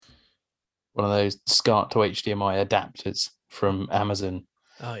one of those SCART to HDMI adapters from Amazon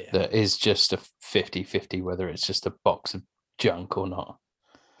Oh yeah. that is just a 50-50 whether it's just a box of junk or not.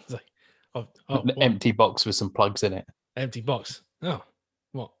 It's like, An what? empty box with some plugs in it. Empty box. Oh,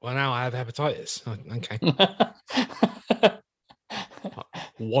 what? Well, now I have hepatitis. Oh, okay.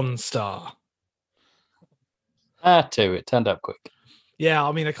 1 star. 2. It turned up quick. Yeah,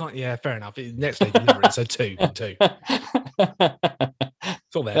 I mean, I can't. Yeah, fair enough. Next day delivery, so 2.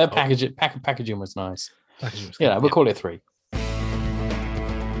 It's all Their packaging was nice. Packaging was Yeah, good, we'll call it 3.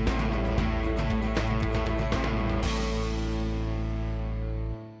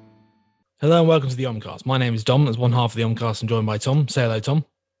 Hello and welcome to the Omcast. My name is Dom. As one half of the Omcast, I'm joined by Tom. Say hello, Tom.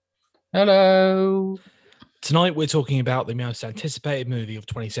 Hello. Tonight we're talking about the most anticipated movie of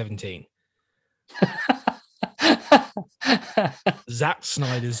 2017. Zack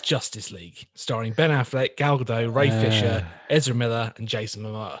Snyder's Justice League, starring Ben Affleck, Gal Gadot, Ray Fisher, Ezra Miller, and Jason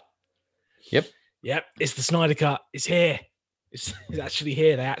Momoa. Yep, it's the Snyder Cut. It's here. It's actually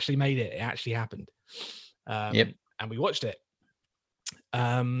here. They actually made it. It actually happened. And we watched it.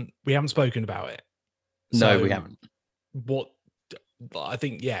 We haven't spoken about it. No, we haven't. What I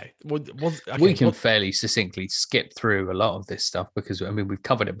think, yeah. We can fairly succinctly skip through a lot of this stuff because, I mean, we've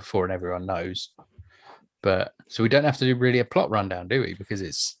covered it before and everyone knows. But so we don't have to do really a plot rundown, do we? Because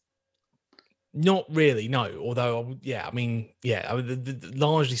it's not really, no. Although,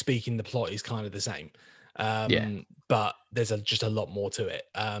 largely speaking, the plot is kind of the same. But there's just a lot more to it.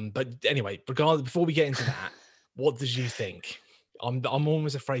 But anyway, regardless, before we get into that, what did you think? I'm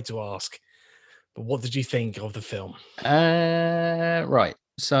almost afraid to ask, but what did you think of the film? Right.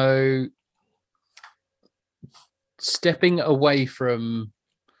 So stepping away from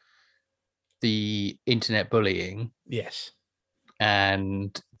the internet bullying, yes,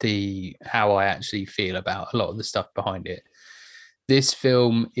 and the how I actually feel about a lot of the stuff behind it, this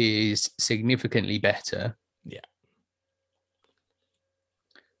film is significantly better. Yeah.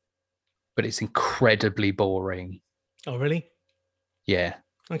 But it's incredibly boring. Oh, really? Yeah.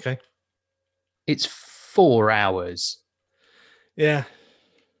 Okay. It's 4 hours. Yeah.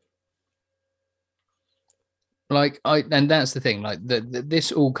 And that's the thing. Like,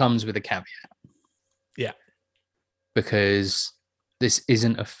 this all comes with a caveat. Yeah. Because this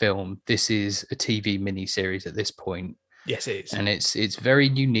isn't a film. This is a TV miniseries at this point. Yes, it is. And it's very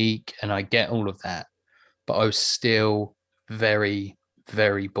unique, and I get all of that. But I was still very,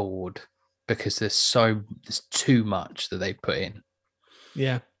 very bored because there's too much that they've put in.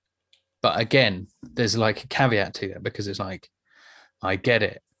 Yeah. But again, there's like a caveat to that because it's like, I get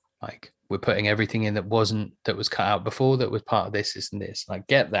it. Like, we're putting everything in that was cut out before, that was part of this and this. I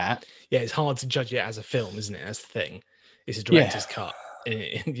get that. Yeah, it's hard to judge it as a film, isn't it? That's the thing. It's a director's cut. Do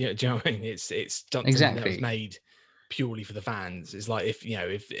you know what I mean? It's something that was made purely for the fans. It's like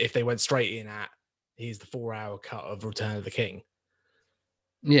if they went straight in at, here's the 4-hour cut of Return of the King.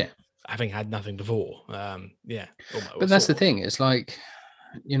 Yeah. Having had nothing before. Yeah. But that's the thing. It's like,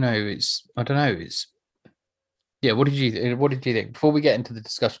 it's, I don't know. It's, yeah. What did you think? Before we get into the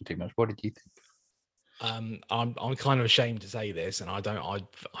discussion too much, what did you think? I'm kind of ashamed to say this, and but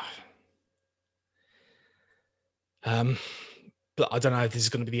I don't know if this is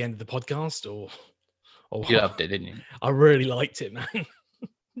going to be the end of the podcast or you loved it, didn't you? I really liked it, man.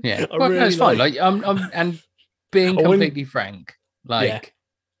 Yeah, it's fine. Like, and being completely frank, like,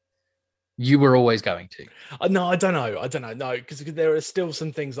 you were always going to. No, I don't know. No, because there are still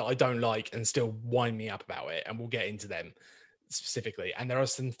some things that I don't like and still wind me up about it, and we'll get into them specifically. And there are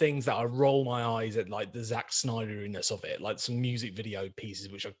some things that I roll my eyes at, like the Zack Snyderiness of it, like some music video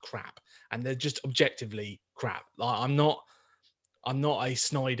pieces which are crap, and they're just objectively crap. Like, I'm not a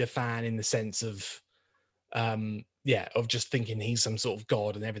Snyder fan in the sense of, of just thinking he's some sort of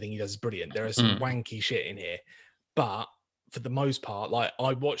god and everything he does is brilliant. There is some wanky shit in here, but for the most part, like,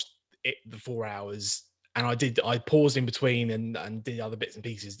 I watched it the 4 hours, and I paused in between and did other bits and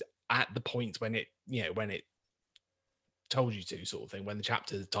pieces at the point when it told you to, sort of thing, when the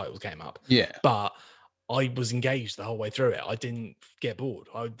chapter titles came up. Yeah. But I was engaged the whole way through it. I didn't get bored.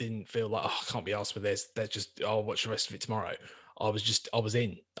 I didn't feel like, I can't be asked for this. I'll watch the rest of it tomorrow. I was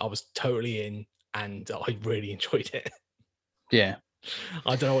in. I was totally in, and I really enjoyed it. Yeah.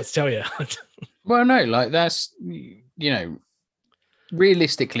 I don't know what to tell you. Well, no, like, that's,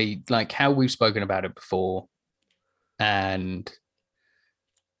 realistically, like, how we've spoken about it before, and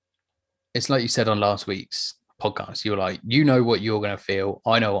it's like you said on last week's podcast, you're like, what you're going to feel,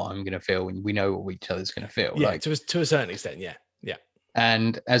 I know what I'm going to feel, and we know what each other's going to feel. Yeah, like, to a certain extent. Yeah.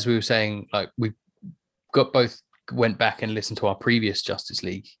 And as we were saying, like, we went back and listened to our previous Justice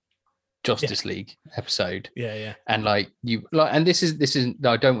League episode. Yeah. And like, and this is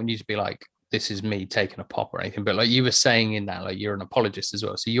I don't want you to be like, this is me taking a pop or anything, but like you were saying in that, like you're an apologist as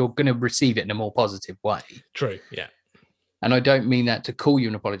well, so you're going to receive it in a more positive way. True. Yeah. And I don't mean that to call you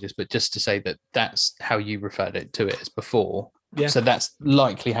an apologist, but just to say that that's how you referred it to it as before. Yeah. So that's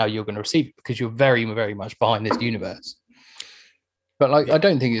likely how you're going to receive it, because you're very, very much behind this universe. But like, Yeah. I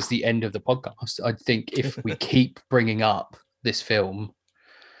don't think it's the end of the podcast. I think if we keep bringing up this film,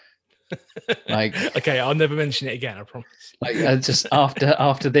 like, okay, I'll never mention it again, I promise. Like, just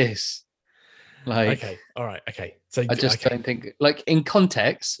after this, like, okay, all right, okay. So I just don't think, like, in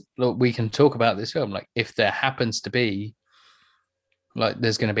context, look, we can talk about this film. Like, if there happens to be, like,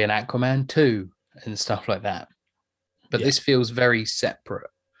 there's going to be an Aquaman 2 and stuff like that, but this feels very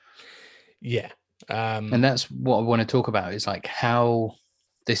separate. Yeah. And that's what I want to talk about, is like how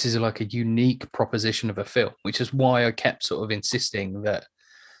this is like a unique proposition of a film, which is why I kept sort of insisting that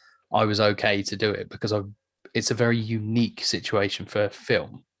I was okay to do it, because it's a very unique situation for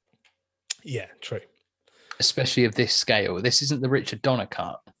film. Yeah, true. Especially of this scale. This isn't the Richard Donner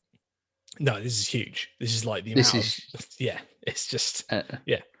cut. No, this is huge. This is like the amount of yeah. It's just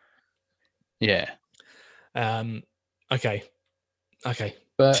yeah. Okay.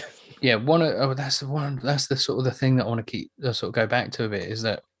 But yeah, that's the sort of the thing that I want to keep sort of go back to a bit, is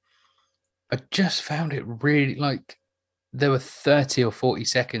that I just found it really, like, there were 30 or 40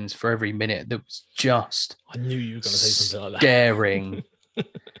 seconds for every minute that was just, I knew you were going to say something like that. Staring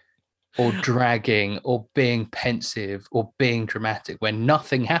or dragging or being pensive or being dramatic. When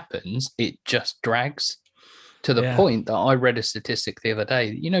nothing happens, it just drags to the point that I read a statistic the other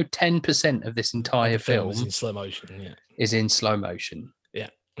day. 10% of this entire film is in slow motion. Yeah, is in slow motion. Yeah.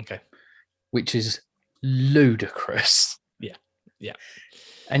 Okay. Which is ludicrous. Yeah.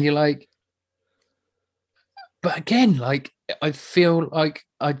 And you're like, but again, like, I feel like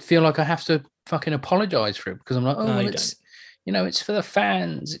I have to fucking apologize for it, because I'm like, oh, well, it's for the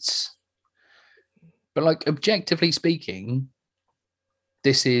fans. But like, objectively speaking,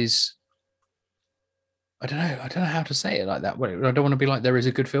 this is, I don't know how to say it like that. I don't want to be like, there is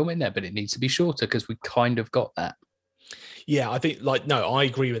a good film in there, but it needs to be shorter, because we kind of got that. Yeah, I think, like, no, I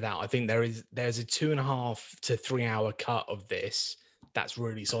agree with that. I think there's a 2.5 to 3 hour cut of this that's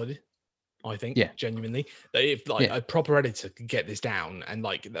really solid. I think, genuinely, that if like a proper editor could get this down, and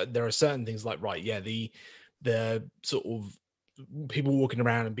like there are certain things like, right, the sort of people walking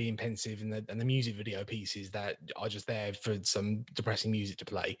around and being pensive, and the music video pieces that are just there for some depressing music to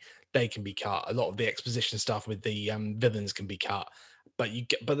play, they can be cut. A lot of the exposition stuff with the villains can be cut. But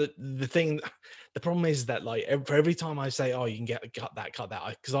the problem is that, like, for every time I say, oh, you can cut that,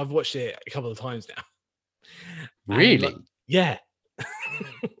 because I've watched it a couple of times now. Really? Like, yeah.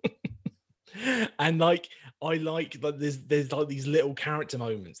 And like, I like that there's like these little character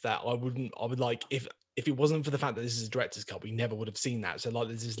moments that I would like, if it wasn't for the fact that this is a director's cut, we never would have seen that. So like,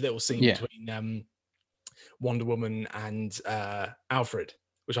 there's this little scene between Wonder Woman and Alfred,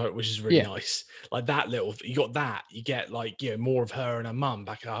 which is really nice. Like, that little, you got that, you get like, more of her and her mum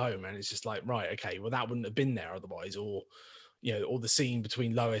back at home, and it's just like, right, okay, well, that wouldn't have been there otherwise. Or or the scene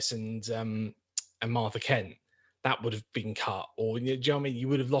between Lois and Martha Kent, that would have been cut. Or do you know what I mean? You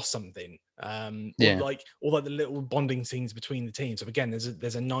would have lost something. Or like the little bonding scenes between the teams. So again,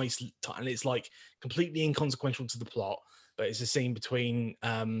 there's a nice, and it's like completely inconsequential to the plot, but it's a scene between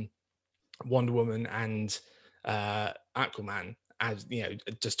Wonder Woman and Aquaman, as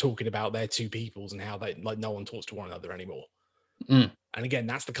just talking about their two peoples and how they, like, no one talks to one another anymore. And again,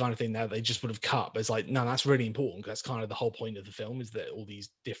 that's the kind of thing that they just would have cut. But it's like, no, that's really important, because that's kind of the whole point of the film, is that all these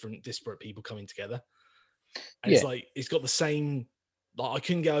different disparate people coming together. And it's like, it's got the same, like, I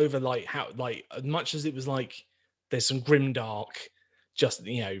couldn't get over, like, how, like, as much as it was like, there's some grim dark, just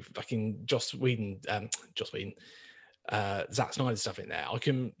fucking Joss Whedon, Zack Snyder stuff in there. I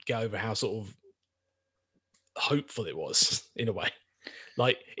couldn't get over how sort of hopeful it was, in a way.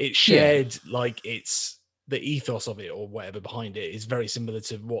 Like, it shared, like, it's the ethos of it, or whatever behind it, is very similar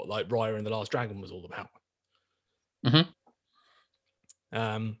to what, like, Raya and the Last Dragon was all about.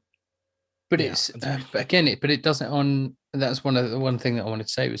 But it's again, but it does it on. That's one thing that I wanted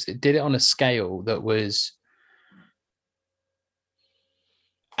to say, was it did it on a scale that was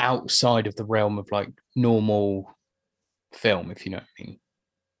outside of the realm of like normal film, if you know what I mean.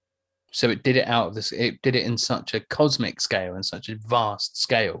 So it did it out of this. It did it in such a cosmic scale and such a vast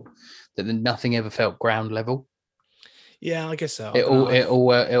scale that nothing ever felt ground level. Yeah, I guess so. It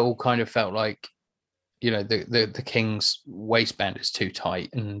all kind of felt like, the king's waistband is too tight,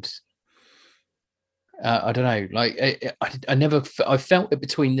 and I don't know. Like, I felt it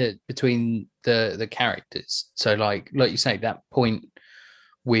between the characters. So like you say, that point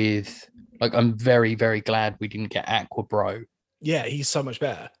with, like, I'm very, very glad we didn't get Aqua Bro. Yeah, he's so much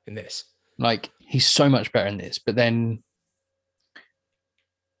better in this. Like, he's so much better in this, but then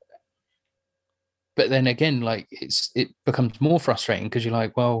again, like, it becomes more frustrating because you're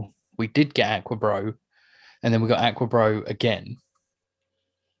like, well, we did get Aquabro, and then we got Aquabro again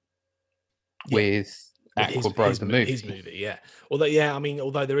with Aquabro the movie. His movie, yeah. Although, yeah, I mean,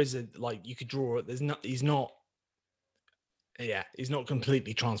 although there is a, like, you could draw, there's not, he's not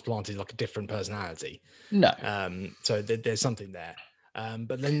completely transplanted, like a different personality. No. So there's something there.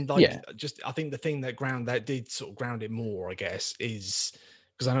 But then, like, Yeah. just, I think the thing that did sort of ground it more, I guess, is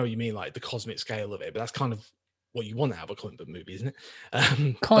because I know what you mean, like the cosmic scale of it, but that's kind of what you want out of a comic book movie, isn't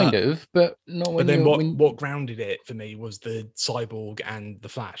it? Kind of, but not when but then you're. what grounded it for me was the Cyborg and the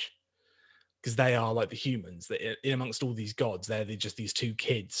Flash, because they are like the humans that in amongst all these gods, they're just these two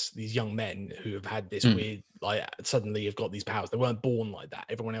kids, these young men who have had this weird, like, suddenly have got these powers. They weren't born like that.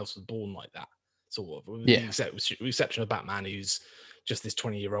 Everyone else was born like that, sort of. With the exception of Batman, who's just this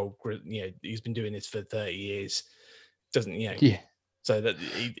 20-year-old, you know, he's been doing this for 30 years, doesn't, you know, so that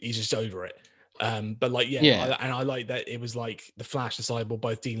he's just over it. But like, I like that it was like the Flash and Cyborg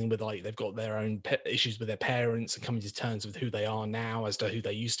both dealing with, like, they've got their own issues with their parents and coming to terms with who they are now as to who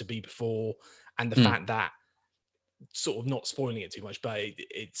they used to be before, and the fact that, sort of not spoiling it too much, but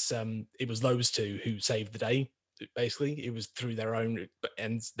it was those two who saved the day. Basically, it was through their own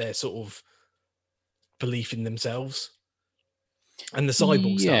and their sort of belief in themselves. And the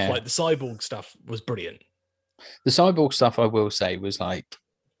Cyborg stuff, like the Cyborg stuff, was brilliant. The Cyborg stuff, I will say, was like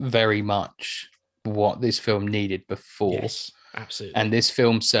very much what this film needed before. Yes, absolutely. And this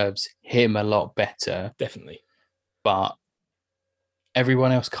film serves him a lot better. Definitely. But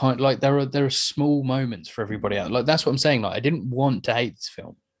everyone else can't, like, there are small moments for everybody else. Like, that's what I'm saying. Like, I didn't want to hate this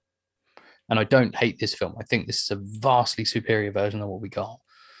film. And I don't hate this film. I think this is a vastly superior version of what we got.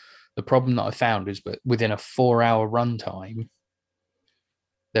 The problem that I found is that within a 4-hour runtime,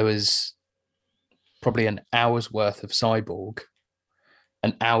 there was probably an hour's worth of Cyborg,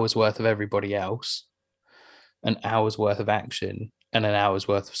 an hour's worth of everybody else, an hour's worth of action, and an hour's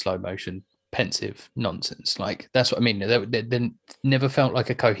worth of slow motion pensive nonsense. Like, that's what I mean. They never felt like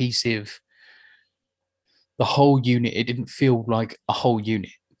a cohesive, the whole unit. It didn't feel like a whole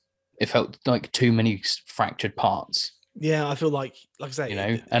unit. It felt like too many fractured parts. Yeah, I feel like I say, you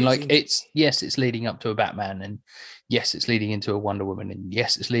know, and like, it's leading up to a Batman, and yes, it's leading into a Wonder Woman, and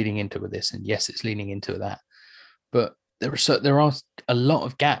yes, it's leading into this, and yes, it's leading into that. But there are a lot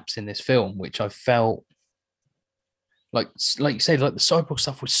of gaps in this film, which I felt like you said, like the Cyborg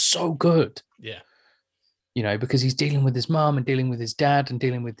stuff was so good. Yeah. You know, because he's dealing with his mom and dealing with his dad and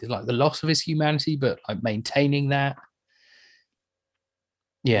dealing with, like, the loss of his humanity, but like maintaining that.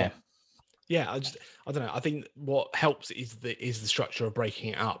 Yeah. Yeah, I don't know. I think what helps is the structure of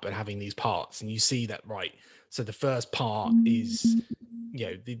breaking it up and having these parts, and you see that, right? So the first part is, you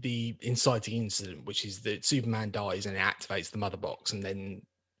know, the inciting incident, which is that Superman dies and it activates the mother box, and then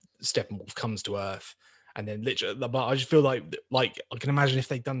Steppenwolf comes to Earth, and then literally. But I just feel like I can imagine if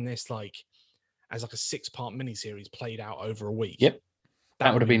they'd done this like as like a 6-part miniseries played out over a week. Yep.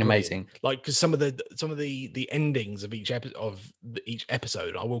 That would have been amazing. Like, because some of the endings of each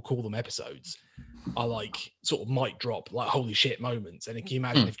episode, I will call them episodes, are like sort of mic drop, like holy shit moments. And can you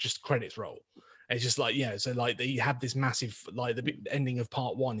imagine if just credits roll? It's just like, yeah. So like you have this massive, like the ending of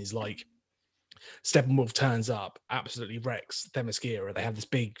part 1 is like Steppenwolf turns up, absolutely wrecks Themyscira. They have this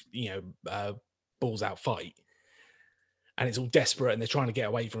big, you know, balls out fight. And it's all desperate, and they're trying to get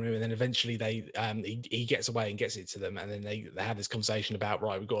away from him. And then eventually he gets away and gets it to them. And then they have this conversation about,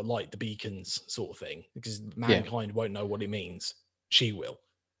 right, we've got to light the beacons, sort of thing, because mankind won't know what it means. She will.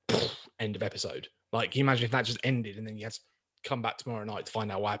 End of episode. Like, can you imagine if that just ended and then you had to come back tomorrow night to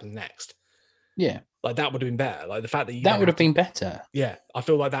find out what happens next? Yeah. Like, that would have been better. Like, the fact that that would have been better. Yeah. I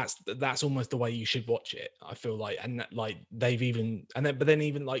feel like that's almost the way you should watch it. I feel like, and like they've even, and then, but then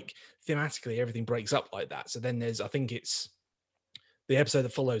even like thematically, everything breaks up like that. So then I think it's the episode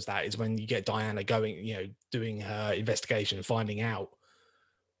that follows that is when you get Diana going, you know, doing her investigation and finding out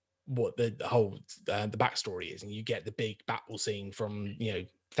what the whole, the backstory is. And you get the big battle scene from, you know,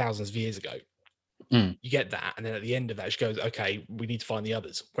 thousands of years ago. You get that. And then at the end of that, she goes, okay, we need to find the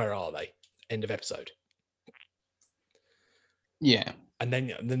others. Where are they? End of episode. Yeah. And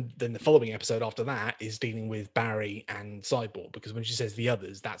then the following episode after that is dealing with Barry and Cyborg, because when she says the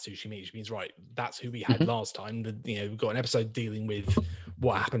others, that's who she means. She means, right, that's who we had last time. We've got an episode dealing with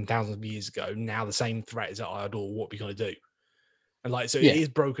what happened thousands of years ago. Now the same threat is at our door. What are we going to do? And like, so it is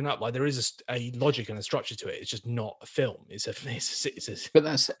broken up. Like, there is a logic and a structure to it. It's just not a film. It's a but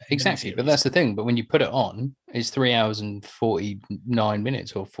that's exactly. But that's the thing. But when you put it on, it's 3 hours and 49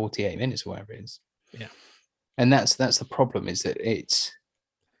 minutes or 48 minutes or whatever it is. Yeah. And that's the problem, is that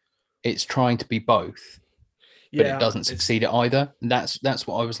it's trying to be both, but it doesn't succeed at either. And that's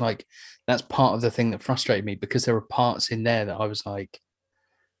what I was like. That's part of the thing that frustrated me, because there were parts in there that I was like,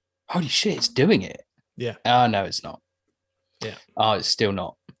 holy shit, it's doing it. Yeah. Oh, no, it's not. Yeah. Oh, it's still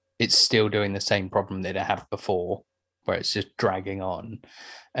not. It's still doing the same problem that it had before, where it's just dragging on.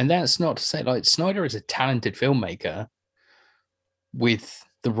 And that's not to say, like, Snyder is a talented filmmaker with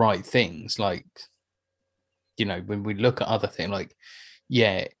the right things. Like, you know, when we look at other things, like,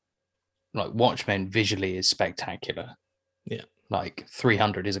 yeah, like Watchmen visually is spectacular. Yeah. Like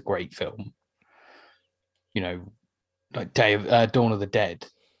 300 is a great film. You know, like Dawn of the Dead,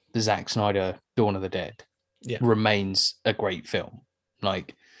 the Zack Snyder Dawn of the Dead, remains a great film.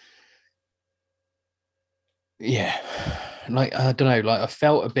 Like, yeah, like I don't know, like I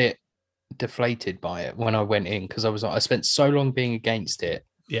felt a bit deflated by it when I went in, because I was like, I spent so long being against it.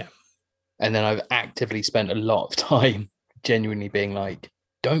 Yeah. And then I've actively spent a lot of time genuinely being like,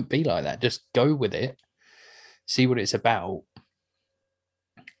 don't be like that. Just go with it. See what it's about.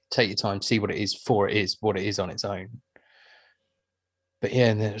 Take your time, see what it is for it is, what it is on its own. But yeah,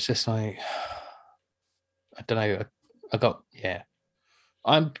 and then it's just like, I don't know.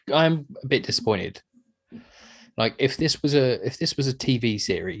 I'm a bit disappointed. Like if this was a TV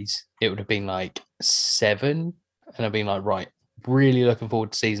series, it would have been like 7, and I've been like, right, really looking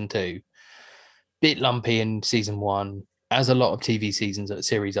forward to season 2. Bit lumpy in season 1, as a lot of TV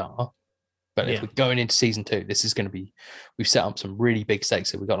series are. But if we're going into season 2, this is going to be, we've set up some really big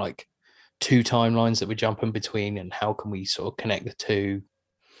stakes. So we've got like 2 timelines that we're jumping between, and how can we sort of connect the two?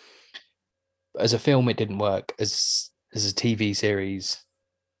 As a film, it didn't work. As a TV series,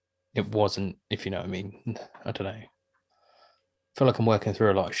 it wasn't, if you know what I mean. I don't know. I feel like I'm working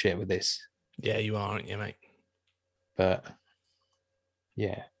through a lot of shit with this. Yeah, you are, aren't you, mate? But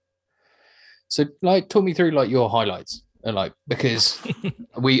yeah. So, like, talk me through like your highlights, and like, because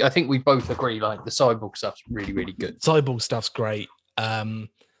I think we both agree like the Cyborg stuff's really, really good. Cyborg stuff's great. I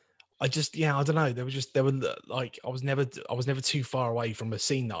don't know. There were like, I was never too far away from a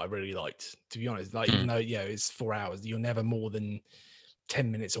scene that I really liked, to be honest. Like, even though, it's 4 hours, you're never more than 10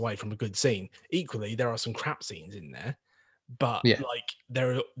 minutes away from a good scene. Equally, there are some crap scenes in there, but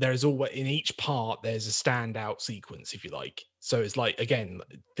like there's always, in each part there's a standout sequence, if you like. So it's like, again,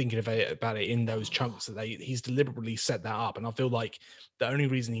 thinking about it in those chunks, that he's deliberately set that up. And I feel like the only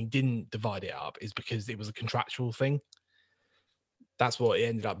reason he didn't divide it up is because it was a contractual thing. That's what it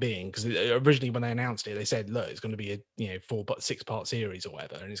ended up being, because originally when they announced it, they said, look, it's going to be a 6-part series or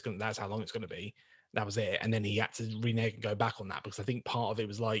whatever, and that's how long it's going to be. That was it. And then he had to renege and go back on that, because I think part of it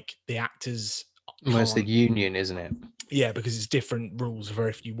was like the actors, well, it's the union, isn't it? Yeah, because it's different rules for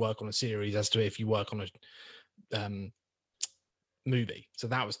if you work on a series as to if you work on a movie. So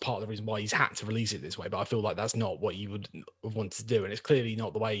that was part of the reason why he's had to release it this way. But I feel like that's not what you would have wanted to do, and it's clearly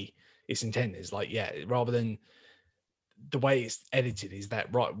not the way it's intended. It's like, rather than the way it's edited, is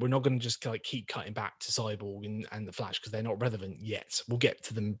that, right, we're not going to just like keep cutting back to Cyborg and the Flash because they're not relevant yet. We'll get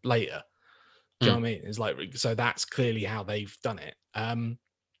to them later. Do you know what I mean? It's like, so that's clearly how they've done it.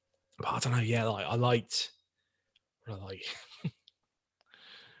 But I don't know. Yeah, like I liked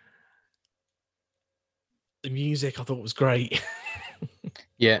the music. I thought was great.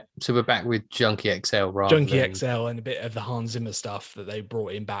 Yeah, so we're back with Junkie XL, XL, and a bit of the Hans Zimmer stuff that they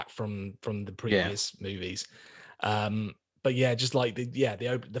brought in back from the previous movies. But yeah, just like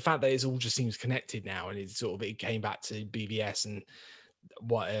the fact that it all just seems connected now, and it came back to BVS, and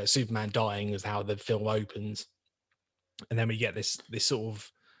what Superman dying is how the film opens, and then we get this sort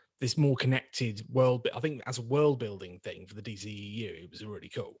of this more connected world. I think as a world building thing for the DCEU, it was really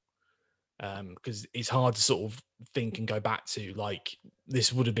cool. Because it's hard to sort of think and go back to, like,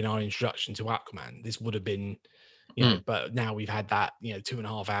 this would have been our introduction to Aquaman. This would have been, but now we've had that,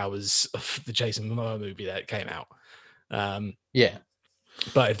 2.5 hours of the Jason Momoa movie that came out.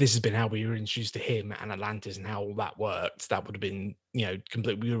 But if this has been how we were introduced to him and Atlantis and how all that worked, that would have been,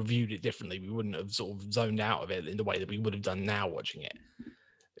 completely, we reviewed it differently. We wouldn't have sort of zoned out of it in the way that we would have done now watching it,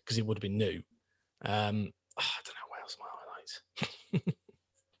 because it would have been new. I don't know what else my highlights.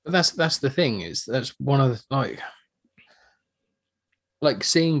 But that's the thing, is that's one of the, like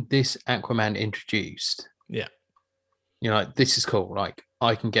seeing this Aquaman introduced. Yeah. Like, this is cool. Like,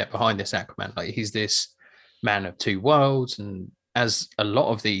 I can get behind this Aquaman. Like, he's this man of two worlds, and as a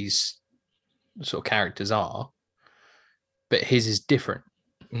lot of these sort of characters are, but his is different.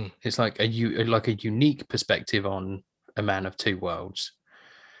 It's like a unique perspective on a man of two worlds,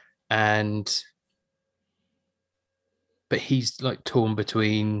 but he's like torn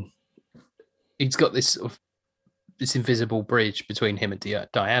between. He's got this sort of this invisible bridge between him and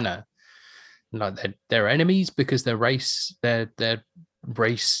Diana. Like, they're enemies because their race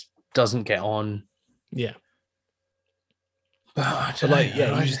doesn't get on. Yeah. But I don't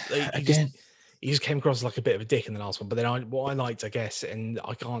know. He just came across like a bit of a dick in the last one. But then what I liked, I guess, and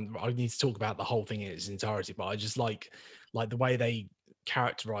I need to talk about the whole thing in its entirety, but I just like the way they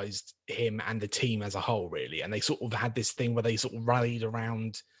characterized him and the team as a whole, really. And they sort of had this thing where they sort of rallied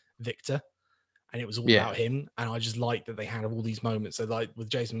around Victor, and it was all about him. And I just liked that they had all these moments. So like with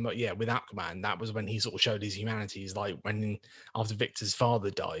Jason, with Aquaman, that was when he sort of showed his humanity. He's like when after Victor's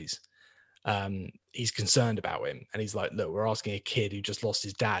father dies, he's concerned about him, and he's like, look, we're asking a kid who just lost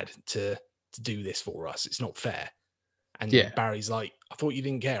his dad to do this for us. It's not fair. And Barry's like, I thought you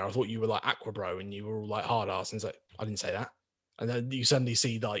didn't care. I thought you were like Aqua Bro and you were all like hard ass. And it's like, I didn't say that. And then you suddenly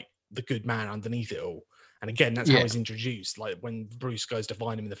see like the good man underneath it all. And again, that's how he's introduced. Like when Bruce goes to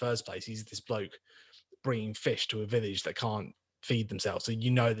find him in the first place, he's this bloke bringing fish to a village that can't feed themselves. So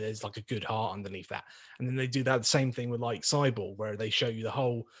you know there's like a good heart underneath that. And then they do that the same thing with like Cyborg, where they show you the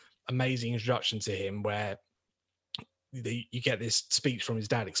whole amazing introduction to him, where you get this speech from his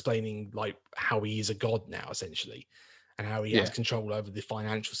dad explaining like how he is a god now, essentially, and how he has control over the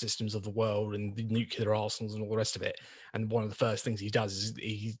financial systems of the world and the nuclear arsenals and all the rest of it. And one of the first things he does is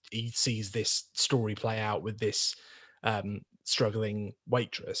he sees this story play out with this struggling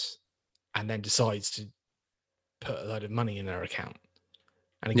waitress, and then decides to put a load of money in her account.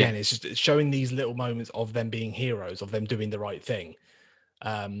 And again, it's showing these little moments of them being heroes, of them doing the right thing.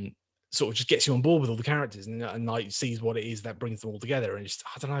 Sort of just gets you on board with all the characters, and like sees what it is that brings them all together. And just,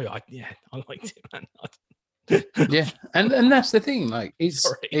 I don't know, I liked it, man. Yeah, and that's the thing. Like,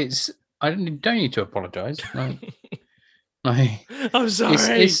 it's I don't need to apologize. Like, I'm sorry.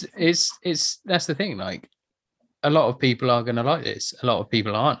 It's that's the thing. Like, a lot of people are going to like this. A lot of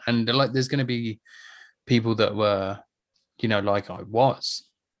people aren't, and like, there's going to be people that were, like I was,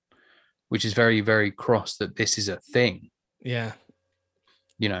 which is very, very cross that this is a thing. Yeah.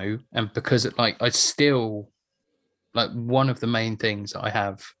 And because I still, like, one of the main things I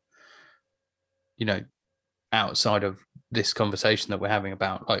have, outside of this conversation that we're having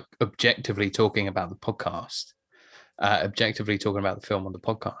about, like, objectively talking about the podcast, objectively talking about the film on the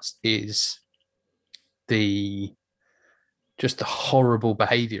podcast, is just the horrible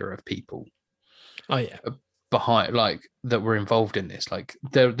behavior of people. Oh yeah. Behind, like, that were involved in this. Like,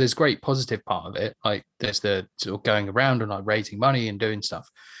 there's great positive part of it, like there's the sort of going around and like raising money and doing stuff,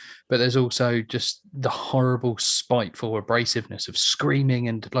 but there's also just the horrible spiteful abrasiveness of screaming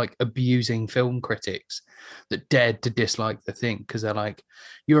and like abusing film critics that dared to dislike the thing because they're like,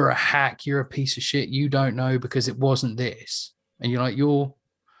 you're a hack, you're a piece of shit, you don't know because it wasn't this. And you're like,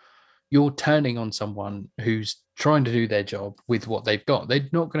 you're turning on someone who's trying to do their job with what they've got. They're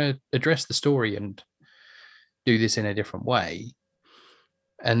not going to address the story and do this in a different way.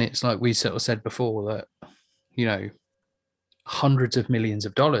 And it's like we sort of said before that, hundreds of millions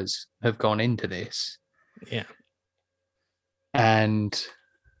of dollars have gone into this. Yeah. And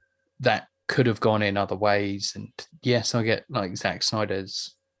that could have gone in other ways. And yes, I get like Zack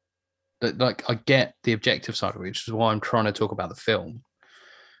Snyder's, like, I get the objective side of it, which is why I'm trying to talk about the film,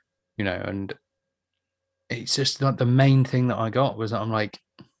 and it's just like the main thing that I got was that I'm like,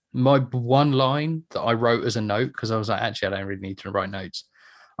 my one line that I wrote as a note, because I was like, actually, I don't really need to write notes.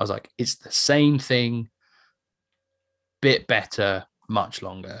 I was like, it's the same thing, bit better, much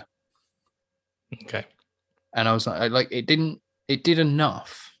longer. Okay. And I was like, it did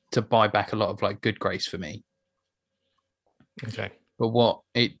enough to buy back a lot of like good grace for me. Okay. But what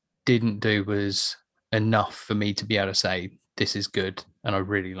it didn't do was enough for me to be able to say, this is good and I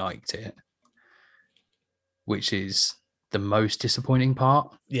really liked it, which is the most disappointing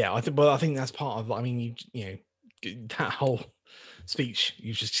part. Yeah, I think that's part of. I mean, that whole speech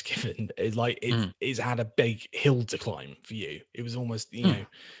you've just given is like it's had a big hill to climb for you. It was almost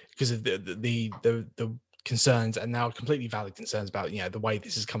because of the concerns, and now completely valid concerns about the way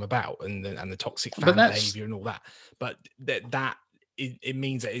this has come about and the toxic fan behavior and all that. But that it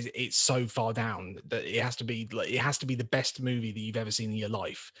means that it's so far down that it has to be the best movie that you've ever seen in your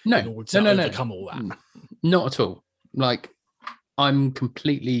life in order to overcome all that. Not at all. Like, I'm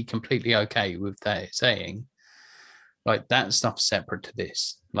completely okay with that saying, like, that stuff's separate to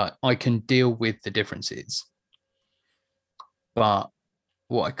this. Like, I can deal with the differences, but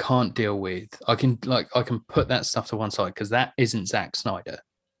what I can't deal with, I can put that stuff to one side because that isn't Zack Snyder.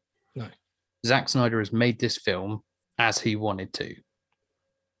 No. Zack Snyder has made this film as he wanted to,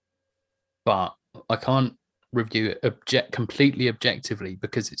 but I can't review it completely objectively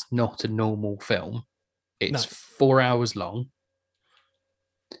because it's not a normal film. It's 4 hours long.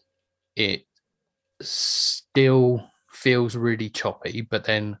 It still feels really choppy, but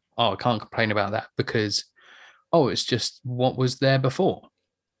then I can't complain about that because it's just what was there before.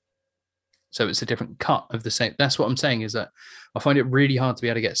 So it's a different cut of the same. That's what I'm saying, is that I find it really hard to be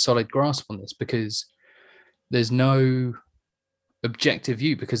able to get a solid grasp on this, because there's no objective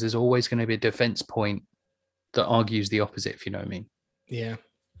view, because there's always going to be a defense point that argues the opposite, if you know what I mean. Yeah.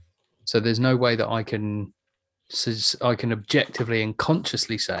 So there's no way that I can objectively and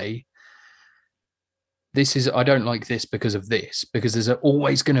consciously say, I don't like this because of this, because there's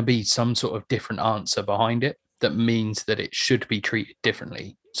always going to be some sort of different answer behind it that means that it should be treated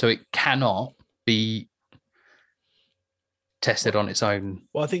differently. So it cannot be tested on its own.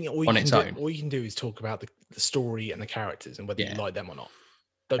 Well, I think all you can do is talk about the story and the characters and whether you like them or not.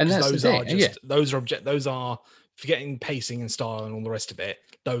 Because those are forgetting pacing and style and all the rest of it.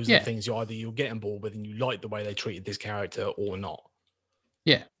 Those are the things you'll get on board with and you like the way they treated this character or not.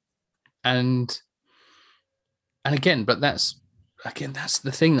 Yeah. And again, but that's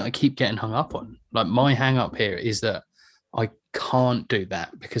the thing that I keep getting hung up on. Like, my hang up here is that I can't do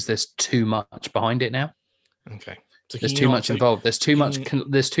that because there's too much behind it now. Okay. So there's too much involved. There's too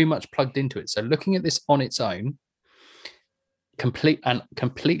much plugged into it. So looking at this on its own,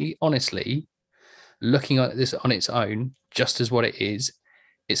 completely honestly, looking at this on its own, just as what it is,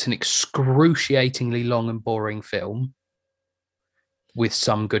 it's an excruciatingly long and boring film with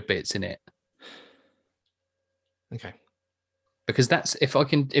some good bits in it. Okay. Because that's, if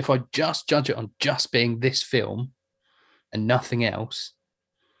I just judge it on just being this film and nothing else,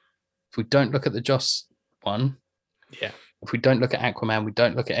 if we don't look at the Joss one, if we don't look at Aquaman, we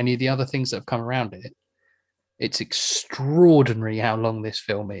don't look at any of the other things that have come around it, it's extraordinary how long this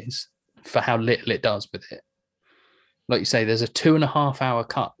film is for how little it does with it. Like you say, there's a 2.5 hour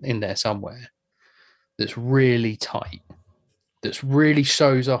cut in there somewhere that's really tight, that really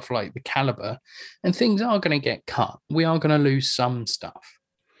shows off like the caliber, and things are going to get cut. We are going to lose some stuff,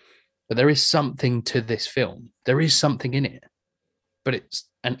 but there is something to this film. There is something in it, but it's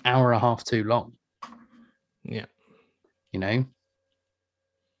an hour and a half too long. Yeah. You know,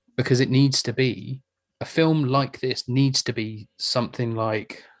 because it needs to be, a film like this needs to be something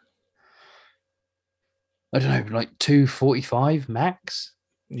like, I don't know, like 2:45 max.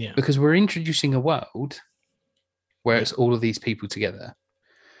 Yeah. Because we're introducing a world where it's all of these people together.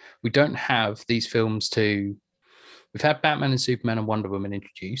 We don't have these films we've had Batman and Superman and Wonder Woman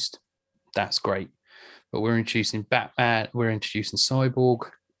introduced. That's great. But we're introducing Batman, we're introducing Cyborg,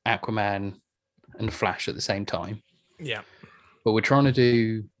 Aquaman, and the Flash at the same time. Yeah. But we're trying to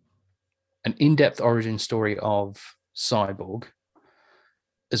do an in-depth origin story of Cyborg,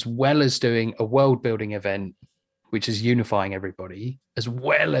 as well as doing a world-building event, which is unifying everybody, as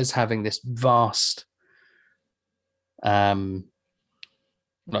well as having this vast like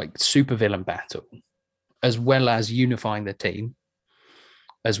supervillain battle, as well as unifying the team,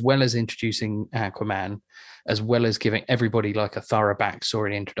 as well as introducing Aquaman, as well as giving everybody like a thorough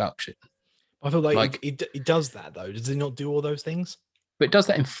backstory introduction. I feel like it does that, though. Does it not do all those things? But it does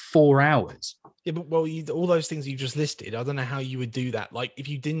that in 4 hours. Yeah, but all those things you just listed, I don't know how you would do that. Like, if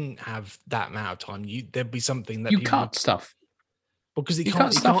you didn't have that amount of time, there'd be something that you cut stuff. Because he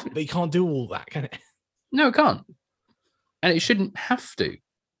can't do all that, can it? No, it can't. And it shouldn't have to.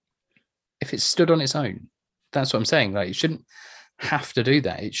 If it stood on its own. That's what I'm saying. Like, it shouldn't have to do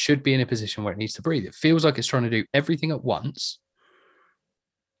that. It should be in a position where it needs to breathe. It feels like it's trying to do everything at once.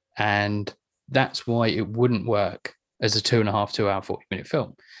 And that's why it wouldn't work as a 2.5, 2 hour, 40-minute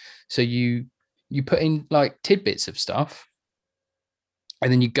film. So you put in like tidbits of stuff,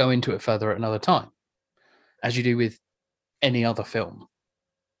 and then you go into it further at another time, as you do with any other film.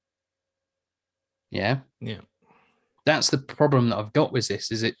 Yeah. Yeah. That's the problem that I've got with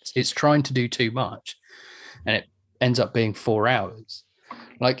this, is it's trying to do too much, and it ends up being 4 hours.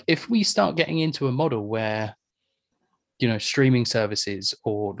 Like, if we start getting into a model where, you know, streaming services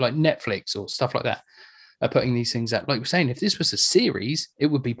or like Netflix or stuff like that are putting these things out, like we're saying, if this was a series, it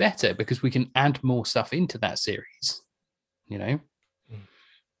would be better because we can add more stuff into that series. You know,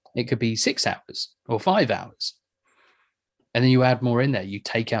 it could be 6 hours or 5 hours, and then you add more in there. You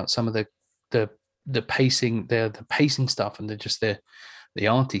take out some of the pacing, the pacing stuff, and the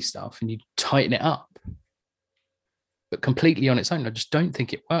arty stuff, and you tighten it up. But completely on its own, I just don't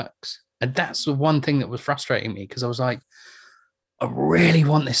think it works. And that's the one thing that was frustrating me, because I was like, I really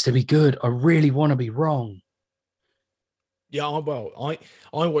want this to be good. I really want to be wrong. Yeah, well,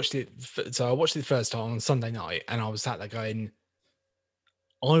 I watched it. So I watched it the first time on Sunday night, and I was sat there going,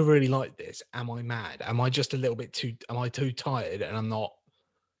 I really like this. Am I mad? Am I just a little bit too? Am I too tired? And I'm not.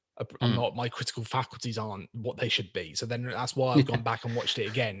 My critical faculties aren't what they should be. So then that's why I've gone back and watched it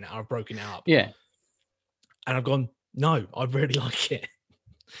again. And I've broken it up. Yeah. And I've gone, no, I really like it.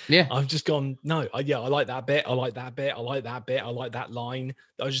 Yeah. I've just gone, no, I like that bit. I like that bit. I like that bit. I like that line.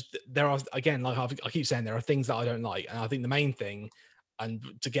 There are, again, like I keep saying, there are things that I don't like. And I think the main thing, and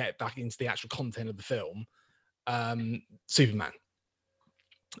to get back into the actual content of the film, Superman.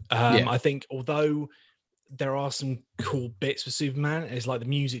 I think although there are some cool bits with Superman, it's like the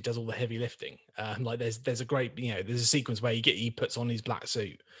music does all the heavy lifting. Like there's a great, there's a sequence where he puts on his black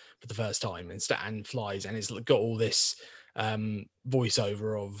suit for the first time and flies, and it's got all this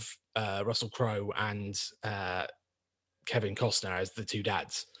voiceover of Russell Crowe and Kevin Costner as the two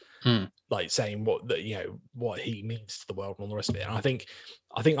dads, like saying what he means to the world and all the rest of it. And I think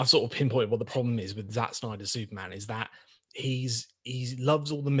I've sort of pinpointed what the problem is with Zack Snyder's Superman is that he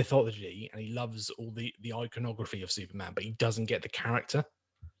loves all the mythology and he loves all the iconography of Superman, but he doesn't get the character.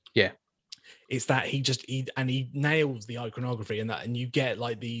 Yeah. It's that he nails the iconography and you get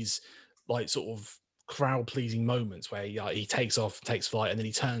like these like sort of crowd pleasing moments where he takes flight and then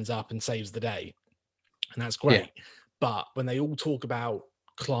he turns up and saves the day. And that's great. Yeah. But when they all talk about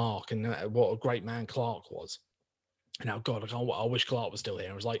Clark and what a great man Clark was, and oh God, I wish Clark was still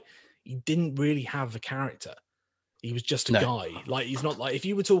here. I was like, he didn't really have a character. He was just a guy. Like, he's not like, if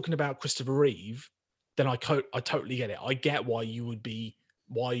you were talking about Christopher Reeve, then I totally get it. I get why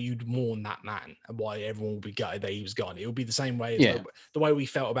you'd mourn that man and why everyone would be gutted that he was gone. It would be the same way as the way we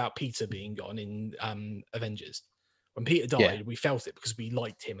felt about Peter being gone in Avengers. When Peter died, we felt it because we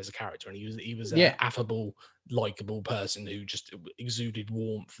liked him as a character, and he was an affable, likable person who just exuded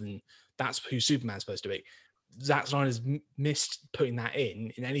warmth, and that's who Superman's supposed to be. Zack Snyder's missed putting that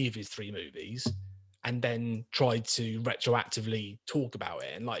in any of his 3 movies, and then tried to retroactively talk about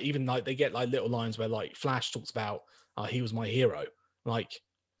it. And like even like they get like little lines where like Flash talks about he was my hero. Like,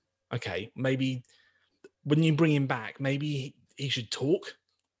 okay, maybe when you bring him back, maybe he should talk.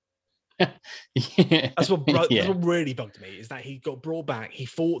 That's what really bugged me is that he got brought back. He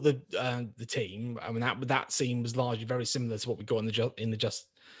fought the team. I mean that scene was largely very similar to what we got in the Just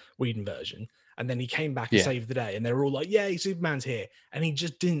Whedon version. And then he came back and saved the day, and they were all like, "Yay, Superman's here!" And he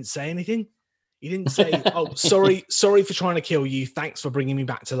just didn't say anything. He didn't say, "Oh, sorry for trying to kill you. Thanks for bringing me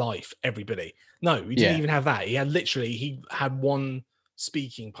back to life, everybody." No, he didn't even have that. He had one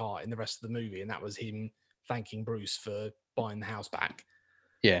speaking part in the rest of the movie, and that was him thanking Bruce for buying the house back.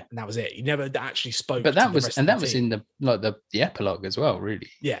 Yeah, and that was it. He never actually spoke. But that was in the epilogue as well, really.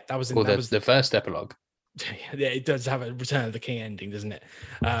 Yeah, that was the first epilogue. Yeah, it does have a Return of the King ending, doesn't it?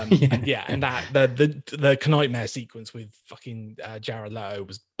 And that the Knightmare sequence with fucking Jared Leto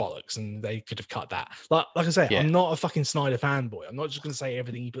was bollocks, and they could have cut that. Like I say, I'm not a fucking Snyder fanboy. I'm not just going to say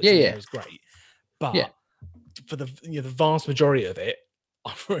everything he puts in there is great, but for the vast majority of it,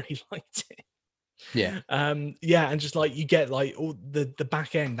 I really liked it. And just like you get like all the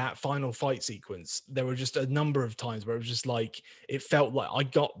back end, that final fight sequence, there were just a number of times where it was just like it felt like I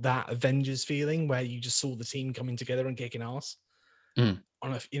got that Avengers feeling where you just saw the team coming together and kicking ass in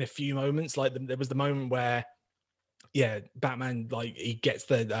a few moments. Like there was the moment where Batman, like he gets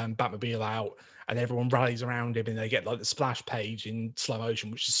the Batmobile out and everyone rallies around him and they get like the splash page in slow motion,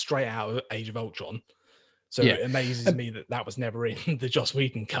 which is straight out of Age of Ultron. So it amazes me that was never in the Joss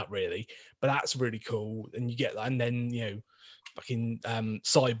Whedon cut, really. But that's really cool. And you get that, and then fucking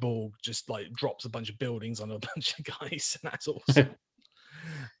Cyborg just like drops a bunch of buildings on a bunch of guys, and that's awesome.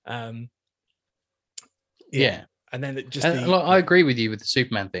 And then I agree with you with the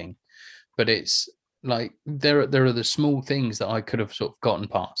Superman thing, but it's like there are the small things that I could have sort of gotten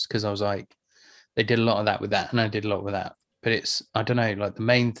past because I was like, they did a lot of that with that, and I did a lot with that. But it's, I don't know, like the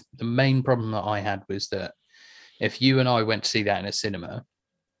main problem that I had was that if you and I went to see that in a cinema,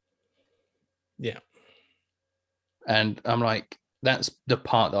 and I'm like, that's the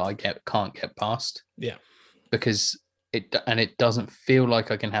part that I can't get past, because it doesn't feel like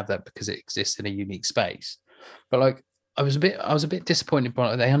I can have that because it exists in a unique space. But like, I was a bit disappointed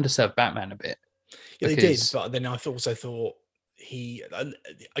by they underserved Batman a bit. Yeah, they did, but then I also thought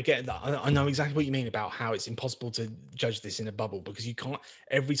I know exactly what you mean about how it's impossible to judge this in a bubble because you can't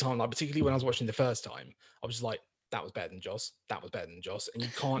every time, like particularly when I was watching the first time, I was just like, that was better than Joss, that was better than Joss, and you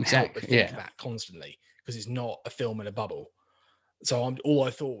can't help but think that constantly because it's not a film in a bubble. So all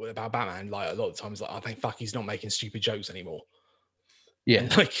I thought about Batman, like a lot of times, like, oh, thank fuck he's not making stupid jokes anymore.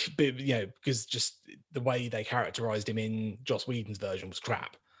 And like, because just the way they characterized him in Joss Whedon's version was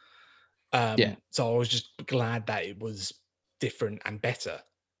crap. So I was just glad that it was different and better,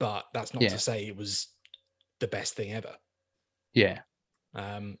 but that's not to say it was the best thing ever.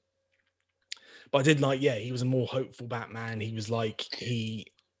 But I did like, he was a more hopeful Batman. He was like, I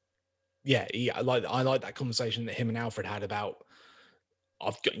like that conversation that him and Alfred had about,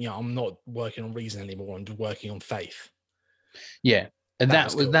 I'm not working on reason anymore. I'm just working on faith. And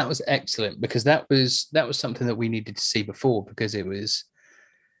that was excellent, because that was something that we needed to see before, because it was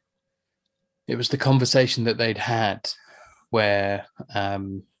the conversation that they'd had where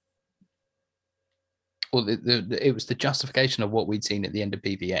well, it was the justification of what we'd seen at the end of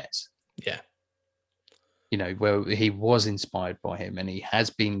BVS. Yeah. You know, where he was inspired by him, and he has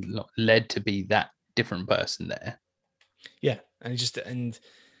been led to be that different person there. Yeah, and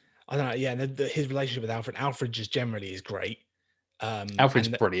I don't know. Yeah, and his relationship with Alfred just generally is great. Alfred's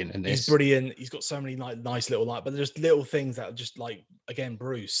brilliant in this. He's brilliant. He's got so many nice little but there's little things that are just like, again,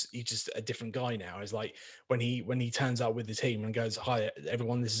 Bruce. He's just a different guy now. It's like when he turns up with the team and goes, "Hi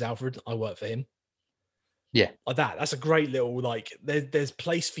everyone, this is Alfred. I work for him." Yeah, like that. That's a great little there's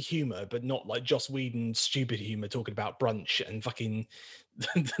place for humor, but not like Joss Whedon stupid humor talking about brunch and fucking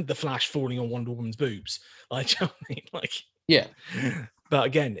the Flash falling on Wonder Woman's boobs. Like, you know what I mean? Like, yeah. But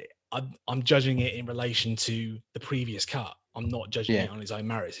again, I'm judging it in relation to the previous cut. I'm not judging it on its own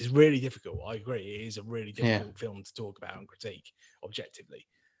merits. It's really difficult. I agree. It is a really difficult film to talk about and critique objectively.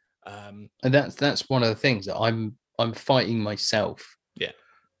 And that's one of the things that I'm fighting myself. Yeah.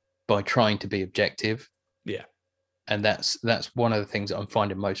 By trying to be objective. Yeah. And that's one of the things that I'm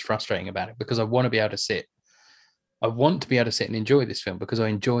finding most frustrating about it, because I want to be able to sit and enjoy this film, because I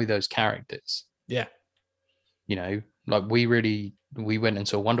enjoy those characters. Yeah. You know, like we went and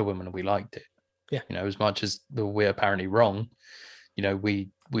saw Wonder Woman and we liked it. Yeah. You know, as much as we're apparently wrong, you know, we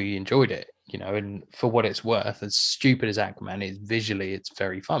enjoyed it, you know, and for what it's worth, as stupid as Aquaman is visually, it's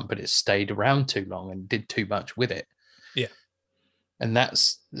very fun, but it stayed around too long and did too much with it. Yeah. And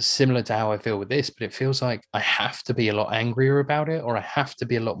that's similar to how I feel with this, but it feels like I have to be a lot angrier about it, or I have to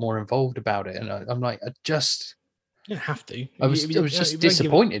be a lot more involved about it. And I'm like, you don't have to. I was just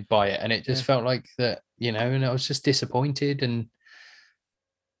disappointed by it, and it just felt like that, you know, and I was just disappointed.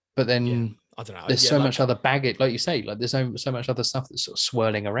 But then I don't know. There's so much other baggage, like you say, like there's so much other stuff that's sort of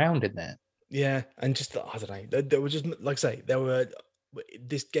swirling around in there. Yeah, and just I don't know. There were just, like I say,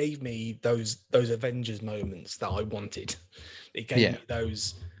 this gave me those Avengers moments that I wanted. It gave me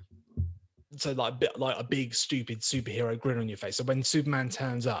those. So like a big stupid superhero grin on your face. So when Superman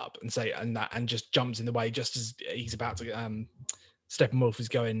turns up and just jumps in the way just as he's about to Steppenwolf is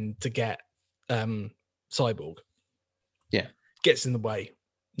going to get Cyborg. Yeah. Gets in the way,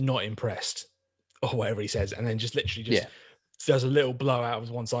 not impressed, or whatever he says, and then just literally does a little blowout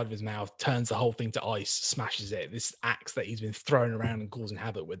of one side of his mouth, turns the whole thing to ice, smashes it. This axe that he's been throwing around and causing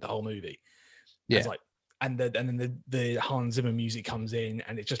havoc with the whole movie. Yeah. It's like, and then the Hans Zimmer music comes in,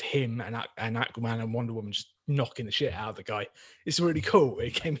 and it's just him and Aquaman and Wonder Woman just knocking the shit out of the guy. It's really cool.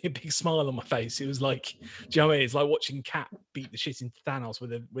 It gave me a big smile on my face. It was like, do you know what I mean? It's like watching Cap beat the shit into Thanos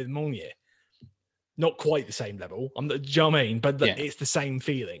with Mjolnir. Not quite the same level. Do you know what I mean? But it's the same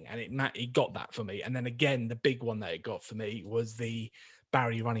feeling, and it got that for me. And then again, the big one that it got for me was the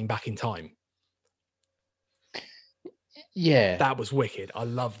Barry running back in time. Yeah, that was wicked. I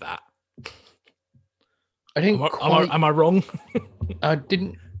love that. I didn't. Am I wrong? I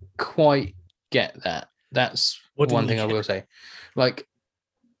didn't quite get that. That's one thing I will say. Like,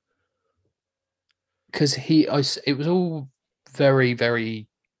 because it was all very, very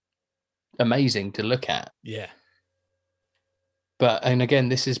amazing to look at. Yeah. And again,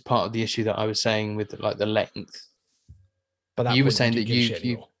 this is part of the issue that I was saying with like the length. But you were saying that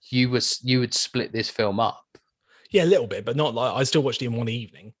you would split this film up. Yeah, a little bit, but not like I still watched it in one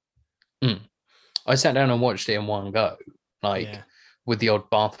evening. I sat down and watched it in one go, with the odd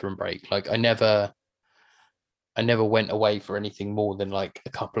bathroom break. Like I never went away for anything more than like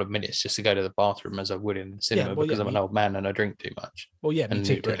a couple of minutes just to go to the bathroom, as I would in the cinema, because I'm an old man and I drink too much. Well, yeah, me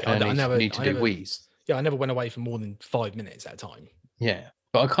too. Really, I never need to do wheeze. Yeah, I never went away for more than 5 minutes at a time. Yeah,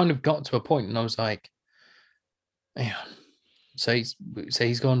 but I kind of got to a point and I was like, "Yeah." So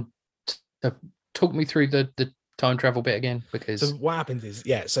he's gone. Talk me through the time travel bit again, because so what happens is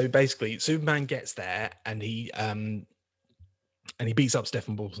so basically Superman gets there and he beats up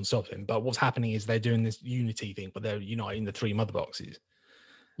Steppenwolf and stops him. But what's happening is they're doing this unity thing, but they're uniting the three mother boxes.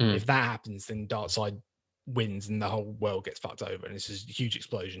 If that happens, then Darkseid wins and the whole world gets fucked over, and it's just a huge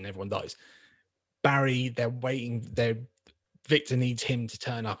explosion. Everyone dies. Barry, they're waiting. Victor needs him to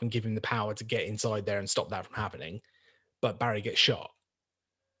turn up and give him the power to get inside there and stop that from happening. But Barry gets shot.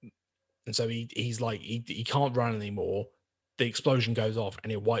 And so he's like, he can't run anymore. The explosion goes off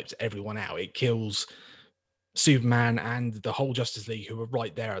and it wipes everyone out. It kills Superman and the whole Justice League, who were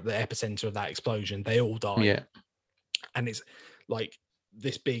right there at the epicenter of that explosion. They all die. Yeah. And it's like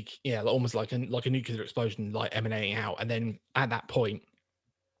this big, almost like a nuclear explosion, like emanating out. And then at that point,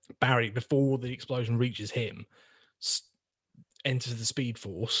 Barry, before the explosion reaches him, enters the Speed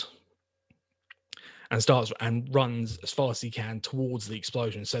Force and runs as fast as he can towards the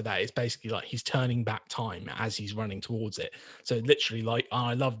explosion, so that it's basically like he's turning back time as he's running towards it. So literally, like,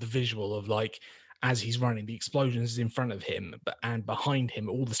 I love the visual of like as he's running, the explosion is in front of him, and behind him,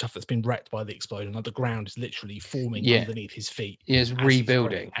 all the stuff that's been wrecked by the explosion, like the ground is literally forming underneath his feet. He's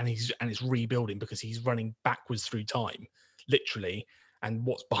rebuilding, and it's rebuilding because he's running backwards through time, literally. And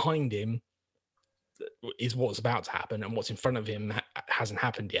what's behind him is what's about to happen, and what's in front of him hasn't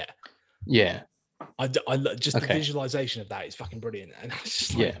happened yet. Yeah. I just the visualization of that is fucking brilliant, and it's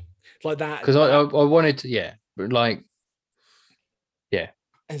just like that. Because I wanted to, but like,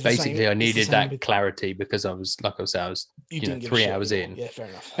 basically I needed that clarity because I was 3 hours in. Yeah, fair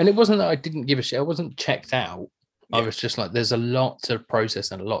enough. And it wasn't that I didn't give a shit. I wasn't checked out. Yeah. I was just like, there's a lot to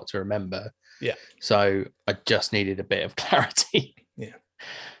process and a lot to remember. Yeah. So I just needed a bit of clarity. Yeah.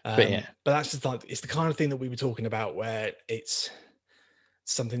 But that's just like, it's the kind of thing that we were talking about where it's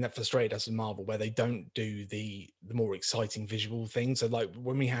something that frustrated us in Marvel, where they don't do the more exciting visual things. So like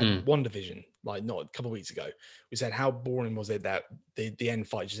when we had WandaVision, like not a couple of weeks ago, we said how boring was it that the end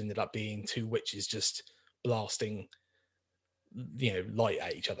fight just ended up being two witches just blasting, light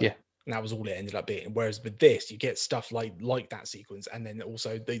at each other. Yeah. And that was all it ended up being. Whereas with this, you get stuff like that sequence. And then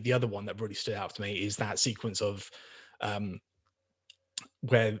also the other one that really stood out to me is that sequence of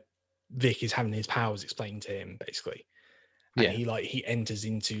where Vic is having his powers explained to him, basically. And he enters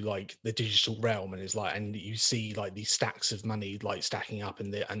into like the digital realm and is like, and you see like these stacks of money like stacking up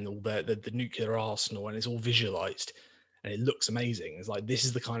and all the nuclear arsenal, and it's all visualized and it looks amazing. It's like, this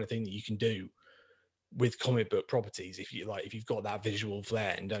is the kind of thing that you can do with comic book properties if you've got that visual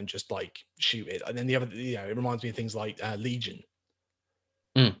flair and don't just like shoot it. And then the other, it reminds me of things like Legion.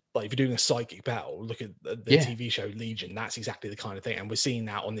 Like if you're doing a psychic battle, look at the TV show Legion. That's exactly the kind of thing, and we're seeing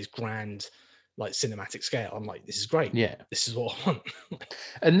that on this grand like cinematic scale. I'm like, this is great. Yeah, this is what I want.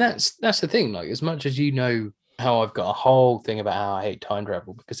 And that's the thing. Like, as much as how I've got a whole thing about how I hate time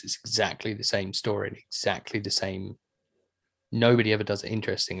travel because it's exactly the same story and exactly the same. Nobody ever does it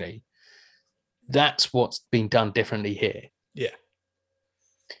interestingly. That's what's been done differently here. Yeah,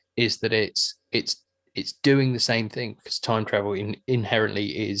 is that it's doing the same thing, because time travel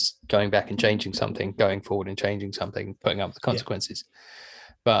inherently is going back and changing something, going forward and changing something, putting up the consequences.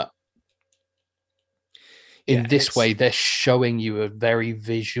 But in this way, they're showing you a very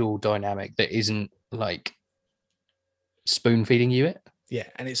visual dynamic that isn't like spoon feeding you it. Yeah,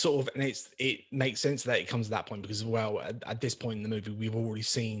 and it's sort of, and it makes sense that it comes to that point because, well, at this point in the movie, we've already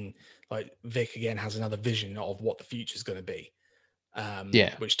seen like Vic again has another vision of what the future is going to be.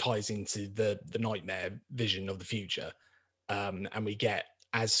 Which ties into the nightmare vision of the future, and we get,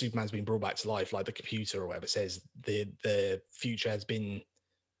 as Superman's been brought back to life, like the computer or whatever says the future has been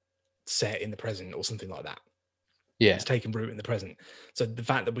set in the present or something like that. It's taken root in the present. So the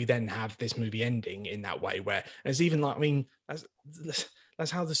fact that we then have this movie ending in that way, where, and it's even like, I mean, that's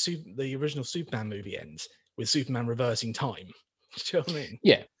how the original Superman movie ends, with Superman reversing time. Do you know what I mean?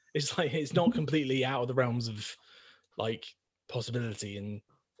 Yeah, it's like, it's not completely out of the realms of like possibility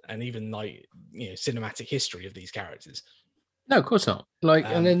and even like cinematic history of these characters. No, of course not. Like,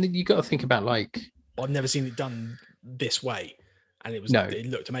 and then you got to think about like, I've never seen it done this way, and it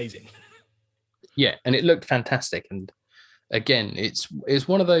looked amazing. Yeah, and it looked fantastic. And again, it's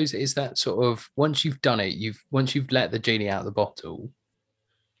one of those, is that sort of, once you've done it, once you've let the genie out of the bottle,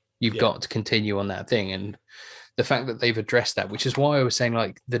 you've got to continue on that thing. And the fact that they've addressed that, which is why I was saying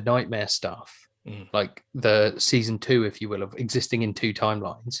like the nightmare stuff, like the season 2, if you will, of existing in 2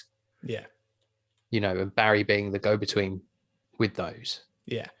 timelines. Yeah. And Barry being the go-between with those.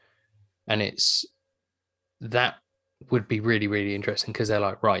 Yeah. And that would be really, really interesting, because they're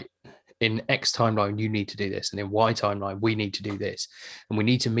like, right, in X timeline, you need to do this. And in Y timeline, we need to do this. And we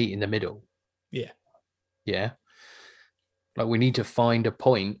need to meet in the middle. Yeah. Yeah. Like, we need to find a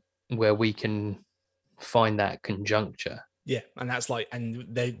point where we can find that conjuncture. Yeah, and that's like, and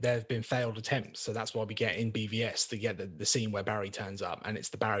there have been failed attempts, so that's why we get in BVS to get the scene where Barry turns up, and it's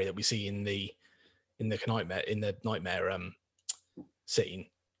the Barry that we see in the nightmare scene,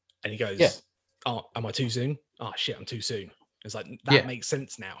 and he goes, "Oh, am I too soon? Oh shit, I'm too soon." It's like, that makes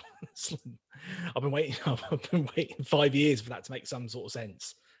sense now. I've been waiting 5 years for that to make some sort of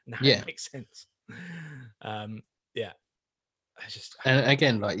sense. Now it makes sense. And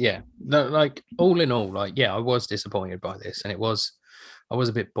again, like all in all, like, I was disappointed by this, and I was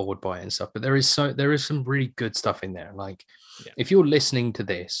a bit bored by it and stuff, but there is some really good stuff in there. Like, if you're listening to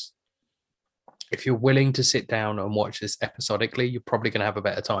this, if you're willing to sit down and watch this episodically, you're probably going to have a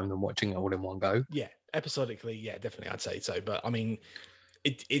better time than watching it all in one go. Yeah, episodically, definitely, I'd say so. But I mean,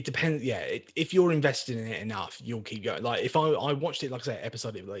 It depends. Yeah, if you're invested in it enough, you'll keep going. Like if I watched it, like I say,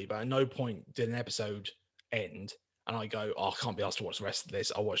 episodically, but at no point did an episode end and I go, oh, I can't be asked to watch the rest of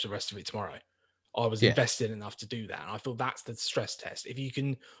this. I'll watch the rest of it tomorrow. I was invested enough to do that, and I feel that's the stress test. If you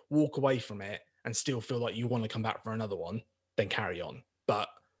can walk away from it and still feel like you want to come back for another one, then carry on. But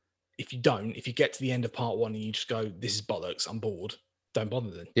if you don't, if you get to the end of part one and you just go, this is bollocks, I'm bored, don't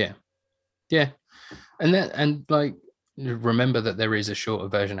bother then. Yeah, and like, remember that there is a shorter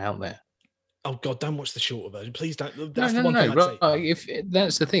version out there. Oh God, don't watch the shorter version, please don't. That's the one thing I'd say. Like, if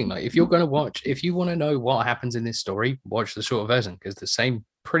that's the thing, like if you're going to watch, if you want to know what happens in this story, watch the shorter version, because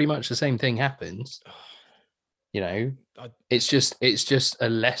pretty much the same thing happens. You know, it's just a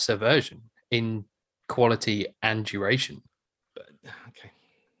lesser version in quality and duration. But okay.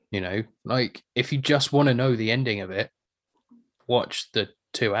 You know, like if you just want to know the ending of it, watch the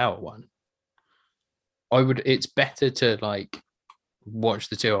 2-hour one. It's better to like watch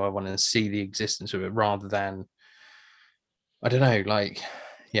the 2-hour one and see the existence of it rather than, I don't know, like,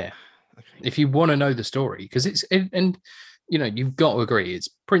 yeah. Okay. If you want to know the story, because and you know, you've got to agree, it's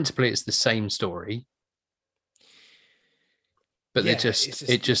the same story, but it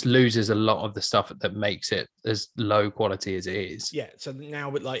just loses a lot of the stuff that makes it as low quality as it is. Yeah. So now,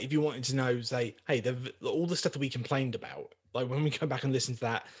 with like, if you wanted to know, say, hey, all the stuff that we complained about, like when we go back and listen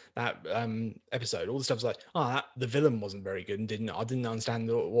to that episode, all the stuff's like, the villain wasn't very good and I didn't understand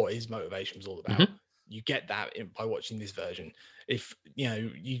what his motivation was all about. Mm-hmm. You get that by watching this version. If you know,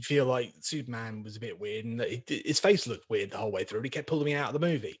 you feel like Superman was a bit weird and his face looked weird the whole way through, he kept pulling me out of the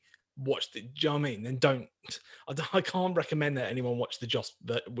movie. Watch the, do you know what I mean? Then I can't recommend that anyone watch the Joss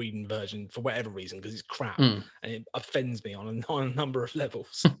Whedon version for whatever reason, because it's crap and it offends me on a number of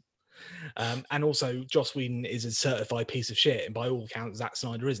levels. And also, Joss Whedon is a certified piece of shit, and by all accounts, Zack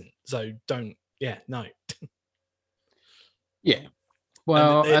Synder isn't. So no. Yeah.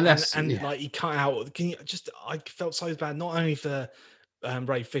 Well, like he cut out. I felt so bad, not only for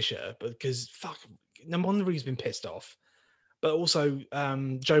Ray Fisher, but because number one, the reason he's been pissed off, but also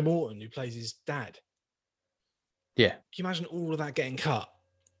Joe Morton, who plays his dad. Yeah. Can you imagine all of that getting cut?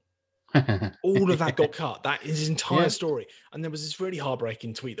 All of that got cut. That is his entire story. And there was this really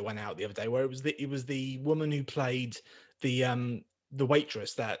heartbreaking tweet that went out the other day where it was the woman who played the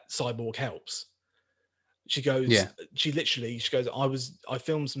waitress that Cyborg helps. She goes, she goes, I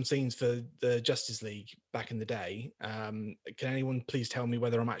filmed some scenes for the Justice League back in the day. Can anyone please tell me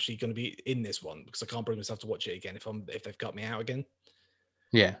whether I'm actually going to be in this one? Because I can't bring myself to watch it again if they've cut me out again.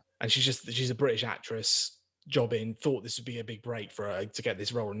 Yeah. And she's a British actress, jobbing, thought this would be a big break for her to get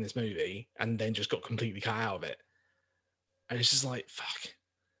this role in this movie, and then just got completely cut out of it. And it's just like,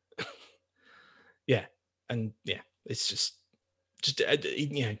 fuck. Yeah. And yeah, it's just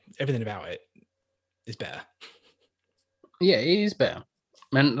you know, everything about it is better. Yeah, it is better.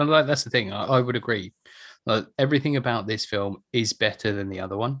 And like, that's the thing. I would agree. Like, everything about this film is better than the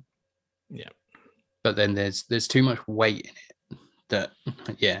other one. Yeah. But then there's too much weight in it that,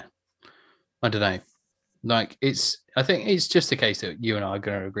 yeah, I don't know. Like, I think it's just a case that you and I are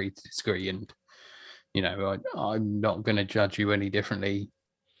going to agree to disagree. And, you know, I'm not going to judge you any differently.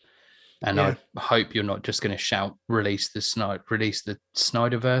 And I hope you're not just going to shout, release the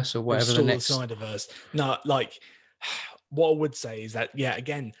Snyderverse or whatever the next. Snyderverse. No, like, what I would say is that, yeah,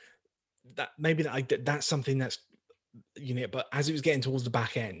 again, that maybe that's something that's, you know, but as it was getting towards the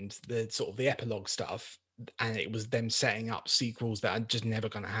back end, the sort of the epilogue stuff, and it was them setting up sequels that are just never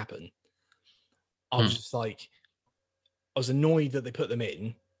going to happen. I was just like, I was annoyed that they put them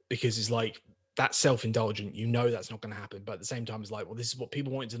in, because it's like, that's self-indulgent, you know, that's not going to happen. But at the same time, it's like, well, this is what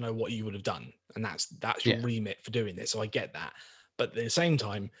people wanted to know, what you would have done, and that's your remit for doing this. So I get that, but at the same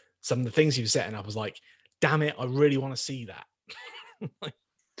time, some of the things he was setting up was like, damn it, I really want to see that. Like,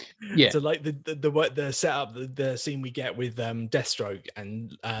 so like the setup, the scene we get with Deathstroke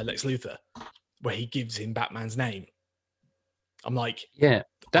and Lex Luthor, where he gives him Batman's name. I'm like, that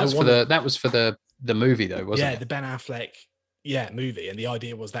was for the movie though, wasn't it? Yeah, the Ben Affleck movie, and the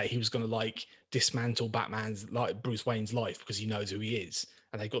idea was that he was going to like dismantle Batman's, like Bruce Wayne's life, because he knows who he is,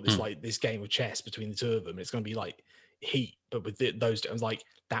 and they got this like this game of chess between the two of them. It's going to be like Heat, but with those two. I was like,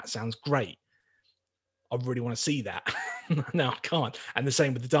 that sounds great. I really want to see that. No, I can't. And the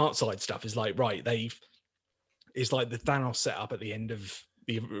same with the Darkseid stuff. Is like, right, it's like the Thanos setup at the end of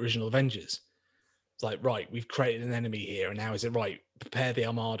the original Avengers. It's like, right, we've created an enemy here, and now is it right? Prepare the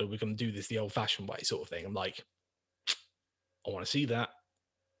Armada. We're going to do this the old-fashioned way, sort of thing. I'm like, I want to see that,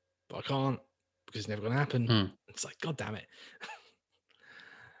 but I can't, because it's never going to happen. It's like, God damn it.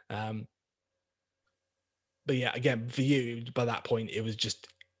 But yeah, again, for you, by that point, it was just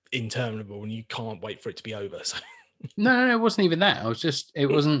interminable, and you can't wait for it to be over. So No, it wasn't even that. It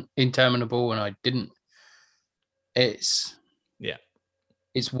wasn't interminable, and I didn't. It's Yeah.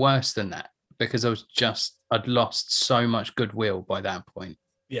 It's worse than that because I'd lost so much goodwill by that point.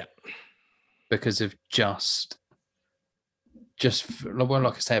 Yeah. Because of just well,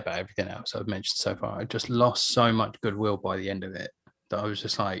 like I say about everything else I've mentioned so far, I just lost so much goodwill by the end of it that I was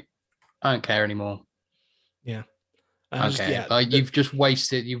just like, I don't care anymore. Yeah. Okay, yeah, like you've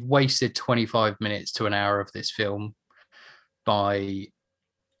wasted 25 minutes to an hour of this film and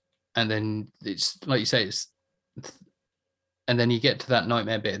then it's like you say, and then you get to that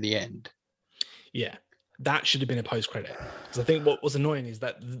nightmare bit at the end. Yeah, that should have been a post credit, because I think what was annoying is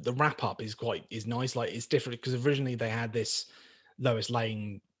that the wrap up is nice. Like, it's different because originally they had this Lois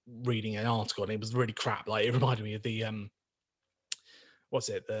Lane reading an article and it was really crap. Like, it reminded me of the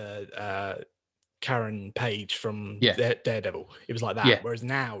the Karen Page from Daredevil. It was like that. Yeah. Whereas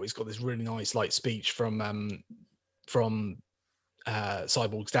now it's got this really nice like speech from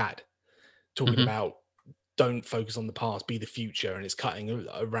Cyborg's dad talking about, don't focus on the past, be the future, and it's cutting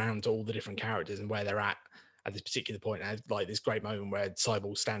around all the different characters and where they're at this particular point. And like this great moment where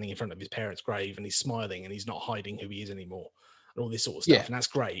Cyborg's standing in front of his parents' grave and he's smiling and he's not hiding who he is anymore, and all this sort of stuff. And that's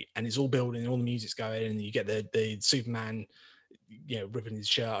great. And it's all building, all the music's going, and you get the Superman, ripping his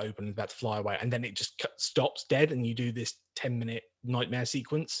shirt open and about to fly away, and then it just stops dead, and you do this 10-minute nightmare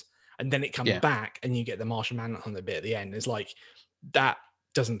sequence, and then it comes back, and you get the Martian Manhunter bit at the end. It's like, that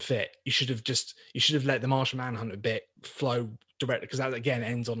doesn't fit. You should have let the Martian Manhunter bit flow directly, because that again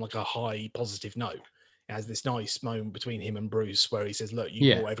ends on like a high positive note. It has this nice moment between him and Bruce where he says, look,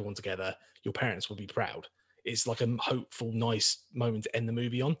 you brought everyone together, your parents will be proud. It's like a hopeful, nice moment to end the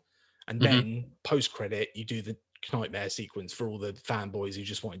movie on. And then post credit, you do the nightmare sequence for all the fanboys who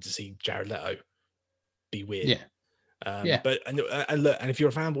just wanted to see Jared Leto be weird. But look, and if you're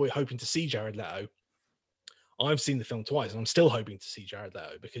a fanboy hoping to see Jared Leto, I've seen the film twice and I'm still hoping to see Jared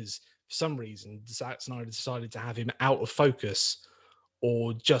Leto, because for some reason Zack Snyder decided to have him out of focus,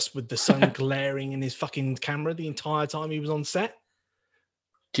 or just with the sun glaring in his fucking camera the entire time he was on set.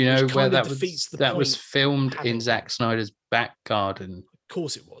 Do you know where that was filmed? In Zack Snyder's back garden. Of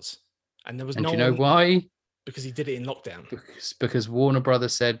course it was. And there was do you know why? Because he did it in lockdown. Because Warner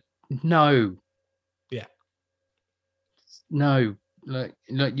Brothers said no. Yeah. No. Look,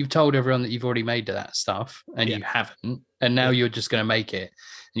 you've told everyone that you've already made that stuff, and you haven't, and now you're just going to make it,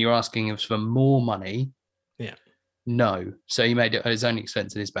 and you're asking us for more money. Yeah. No. So he made it at his own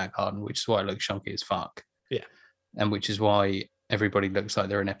expense in his back garden, which is why it looks chunky as fuck. Yeah. And which is why everybody looks like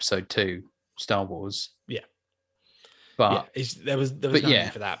they're in Episode 2 Star Wars. Yeah. But there was no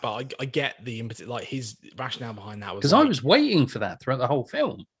need for that. But I get the impetus, like his rationale behind that was because I was waiting for that throughout the whole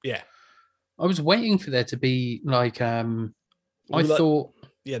film. Yeah. I was waiting for there to be like I thought,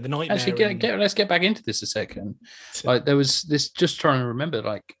 the nightmare. Actually, let's get back into this a second. Like, there was this, just trying to remember,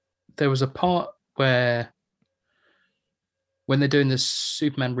 like, there was a part where when they're doing the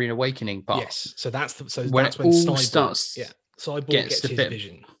Superman Reawakening part. Yes, so that's when Cyborg starts. Yeah, Cyborg gets his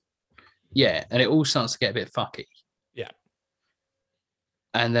vision. Yeah, and it all starts to get a bit fucky. Yeah,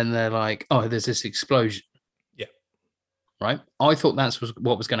 and then they're like, "Oh, there's this explosion." Yeah, right. I thought that's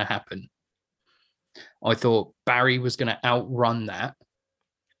what was going to happen. I thought Barry was going to outrun that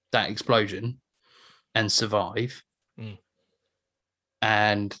explosion and survive.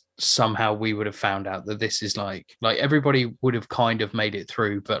 And somehow we would have found out that this is like everybody would have kind of made it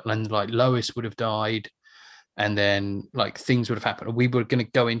through, but then like Lois would have died, and then like things would have happened. We were going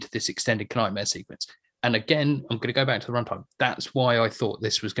to go into this extended nightmare sequence. And again, I'm going to go back to the runtime. That's why I thought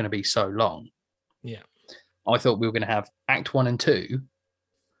this was going to be so long. Yeah. I thought we were going to have Act 1 and 2.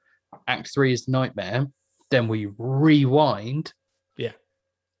 Act 3 is the nightmare. Then we rewind. Yeah.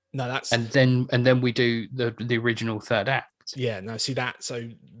 No, that's and then we do the original third act. Yeah, no, see that. So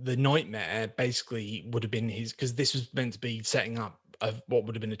the nightmare basically would have been his, because this was meant to be setting up of what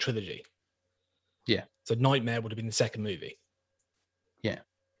would have been a trilogy. Yeah. So Nightmare would have been the second movie. Yeah.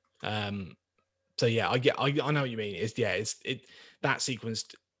 So yeah, I know what you mean. That sequence,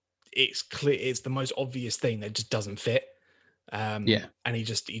 it's clear, it's the most obvious thing that just doesn't fit. And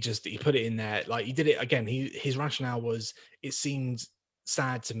he put it in there, like he did it again. His rationale was, it seemed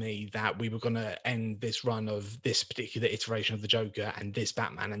sad to me that we were going to end this run of this particular iteration of the Joker and this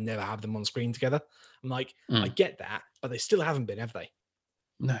Batman and never have them on screen together. I'm like, I get that, but they still haven't been, have they?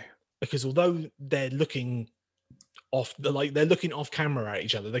 No, because although they're looking off camera at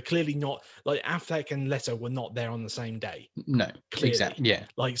each other, they're clearly not, like Affleck and Leto were not there on the same day. No, clearly. Exactly. Yeah.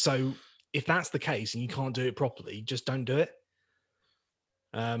 Like, so if that's the case and you can't do it properly, just don't do it.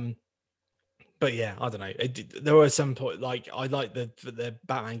 But yeah, I don't know. There were some point, like I like the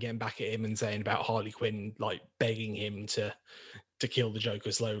Batman getting back at him and saying about Harley Quinn, like begging him to kill the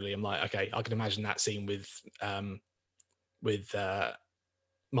Joker slowly. I'm like, okay, I can imagine that scene with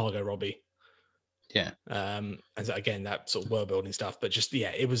Margot Robbie. Yeah. And so again, that sort of world building stuff, but just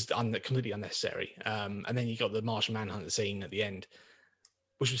yeah, it was completely unnecessary. And then you got the Martian Manhunter scene at the end,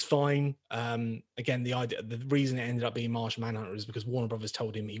 which was fine. Again, the reason it ended up being Martian Manhunter is because Warner Brothers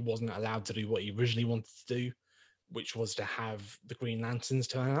told him he wasn't allowed to do what he originally wanted to do, which was to have the Green Lanterns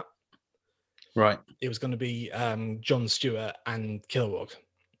turn up. Right. It was going to be Jon Stewart and Kilowog.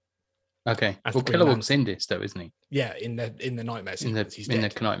 Okay. Well, Kilowog's in this though, isn't he? Yeah, in the nightmare sequence, he's dead. In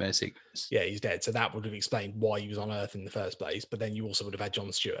the nightmare sequence. Yeah, he's dead. So that would have explained why he was on Earth in the first place. But then you also would have had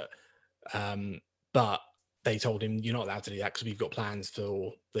Jon Stewart. But they told him you're not allowed to do that because we've got plans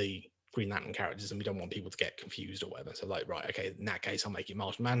for the Green Lantern characters and we don't want people to get confused or whatever. So like, right, okay, in that case, I'll make it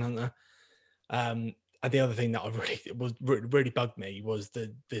Martian Manhunter. And the other thing that really bugged me was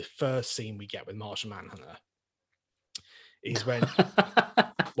the first scene we get with Martian Manhunter is when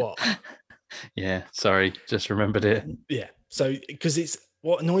what? Yeah, sorry, just remembered it. Yeah, so because it's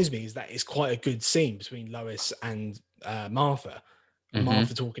what annoys me is that it's quite a good scene between Lois and Martha. Mm-hmm.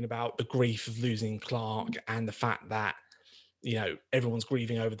 Martha talking about the grief of losing Clark and the fact that everyone's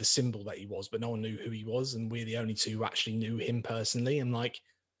grieving over the symbol that he was, but no one knew who he was, and we're the only two who actually knew him personally. And like,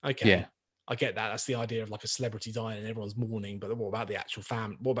 okay, yeah. I get that. That's the idea of like a celebrity dying and everyone's mourning, but what about the actual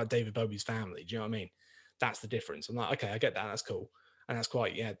family? What about David Bowie's family? Do you know what I mean? That's the difference. I'm like, okay, I get that. That's cool. And that's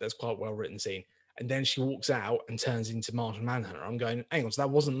quite well written scene. And then she walks out and turns into Martian Manhunter. I'm going, hang on, so that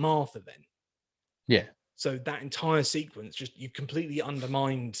wasn't Martha then? Yeah. So that entire sequence, just you completely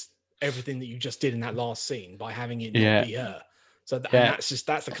undermined everything that you just did in that last scene by having it not be her. So and that's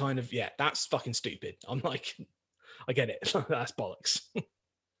the kind of, that's fucking stupid. I'm like, I get it. That's bollocks.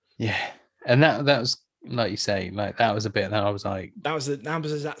 Yeah. And that was, like you say, like that was a bit that I was like, that was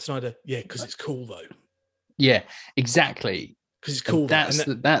a Zack Snyder. Yeah. Cause it's cool though. Yeah, exactly. Cause it's cool. That's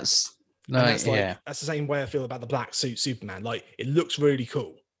that's the same way I feel about the black suit Superman. Like it looks really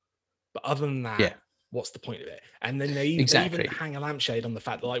cool, but other than that, what's the point of it? And then they even hang a lampshade on the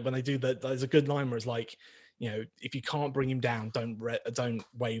fact that like when they do that, there's a good line where it's like, if you can't bring him down, don't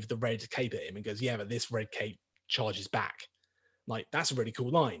wave the red cape at him, and goes, yeah, but this red cape charges back. Like that's a really cool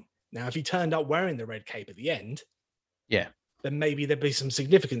line. Now, if he turned up wearing the red cape at the end, then maybe there'd be some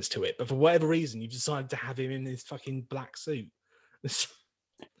significance to it. But for whatever reason, you've decided to have him in this fucking black suit.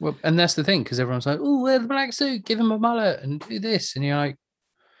 Well, and that's the thing, because everyone's like, oh, wear the black suit, give him a mullet and do this. And you're like,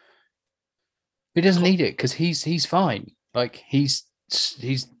 he doesn't need it because he's fine. Like he's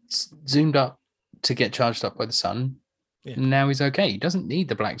zoomed up to get charged up by the sun. Yeah. And now he's okay. He doesn't need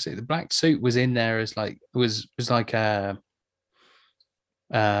the black suit. The black suit was in there as like was like a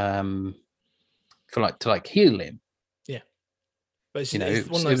to heal him. Yeah. But it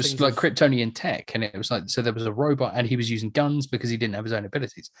was like Kryptonian tech, and it was like, so there was a robot and he was using guns because he didn't have his own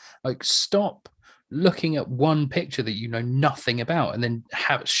abilities. Like, stop looking at one picture that you know nothing about and then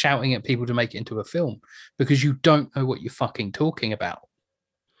shouting at people to make it into a film because you don't know what you're fucking talking about.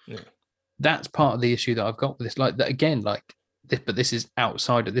 Yeah. That's part of the issue that I've got with this. Like that again, like this, but this is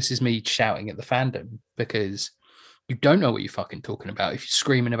outside of this is me shouting at the fandom because you don't know what you're fucking talking about if you're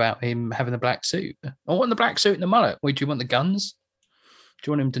screaming about him having the black suit. I want the black suit and the mullet. Wait, do you want the guns?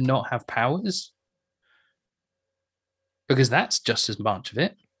 Do you want him to not have powers? Because that's just as much of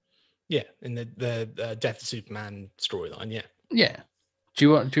it. Yeah, in the Death of Superman storyline, yeah. Yeah.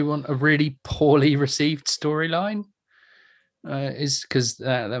 Do you want a really poorly received storyline? Is because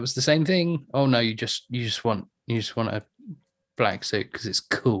that was the same thing. Oh no, you just want a black suit because it's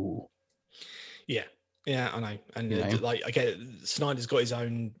cool. Yeah, I know, and like I get it, Snyder's got his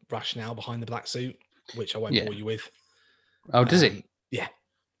own rationale behind the black suit, which I won't bore you with. Oh, does he? Yeah.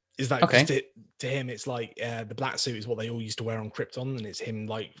 Is that okay? To him, it's like the black suit is what they all used to wear on Krypton, and it's him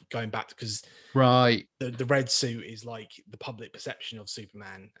like going back because the red suit is like the public perception of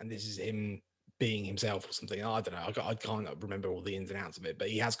Superman, and this is him being himself or something. I don't know. I can't remember all the ins and outs of it, but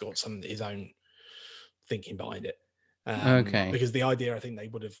he has got some of his own thinking behind it. Because the idea I think they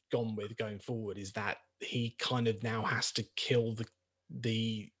would have gone with going forward is that he kind of now has to kill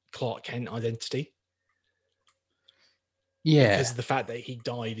the Clark Kent identity. Yeah. Because of the fact that he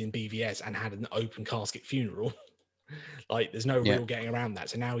died in BVS and had an open casket funeral. Like there's no real getting around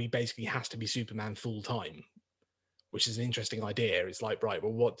that. So now he basically has to be Superman full time, which is an interesting idea. It's like, right,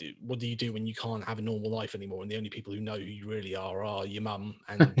 well, what do you do when you can't have a normal life anymore? And the only people who know who you really are your mum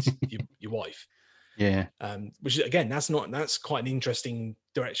and your wife. Yeah. Which again, that's quite an interesting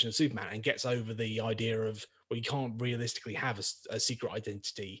direction of Superman, and gets over the idea of, well, you can't realistically have a secret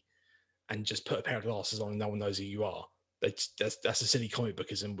identity and just put a pair of glasses on and no one knows who you are. That's a silly comic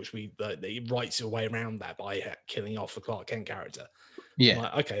bookism, which it writes your way around that by killing off the Clark Kent character. Yeah.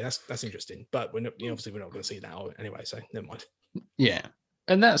 Like, okay, that's interesting, but obviously we're not going to see that anyway, so never mind. Yeah,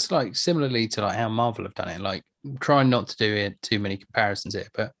 and that's like similarly to like how Marvel have done it. Like, trying not to do it too many comparisons here,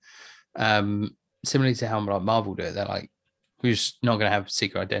 but similarly to how like Marvel do it, they're like, we're just not going to have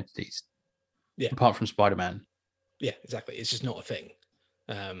secret identities. Yeah, apart from Spider-Man. Yeah, exactly. It's just not a thing.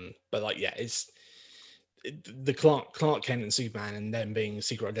 But like, yeah, the Clark Kent and Superman and them being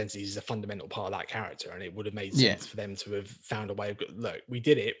secret identities is a fundamental part of that character, and it would have made sense for them to have found a way of, look, we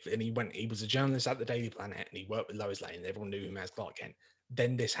did it, and he was a journalist at the Daily Planet, and he worked with Lois Lane, and everyone knew him as Clark Kent.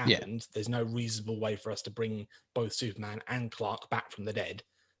 Then this happened. There's no reasonable way for us to bring both Superman and Clark back from the dead,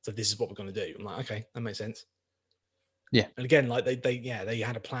 so this is what we're going to do. I'm like, okay, that makes sense. Yeah. And again, like they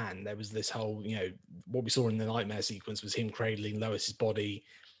had a plan. There was this whole, what we saw in the nightmare sequence was him cradling Lois's body.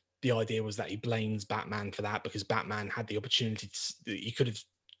 The idea was that he blames Batman for that because Batman had the opportunity he could have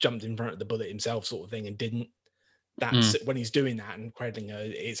jumped in front of the bullet himself, sort of thing, and didn't. That's when he's doing that and cradling her,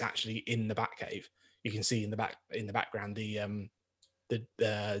 it's actually in the Batcave. You can see in the background the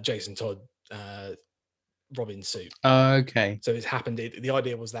Jason Todd Robin suit. Okay. So it's happened. The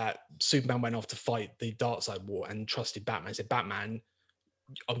idea was that Superman went off to fight the Darkseid War and trusted Batman. Said, Batman,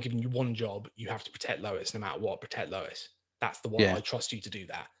 I'm giving you one job. You have to protect Lois no matter what. Protect Lois. That's the one. I trust you to do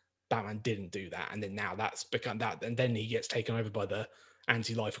that. Batman didn't do that. And then now that's become that. And then he gets taken over by the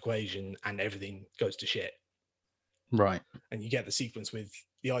anti-life equation and everything goes to shit. Right. And you get the sequence with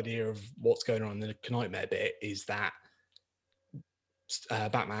the idea of what's going on in the Nightmare bit is that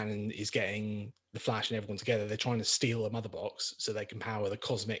Batman is getting the Flash and everyone together. They're trying to steal a mother box so they can power the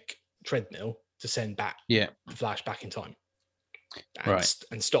cosmic treadmill to send back the Flash back in time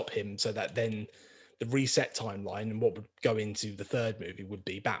and stop him, so that then the reset timeline and what would go into the third movie would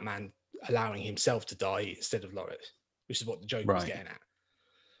be Batman allowing himself to die instead of Lois, which is what the Joker was getting at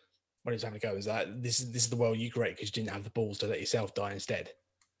when he's having to go. Is that this is the world you create because you didn't have the balls to let yourself die instead.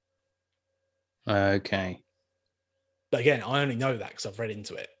 Okay. But again, I only know that because I've read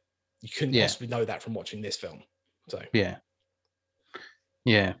into it. You couldn't possibly know that from watching this film. So yeah.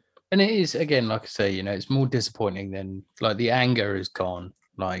 And it is, again, like I say, it's more disappointing than, like, the anger is gone.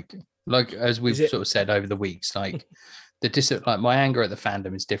 Like as we've sort of said over the weeks, like like my anger at the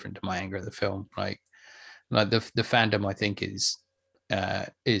fandom is different to my anger at the film. Like the fandom, I think, is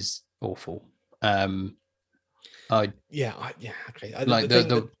awful. Okay. Like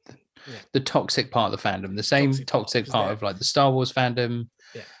the toxic part of the fandom, the same toxic part of like the Star Wars fandom,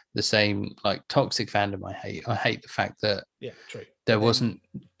 the same like toxic fandom. I hate the fact that true. It wasn't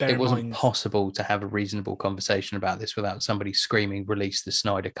possible to have a reasonable conversation about this without somebody screaming, "Release the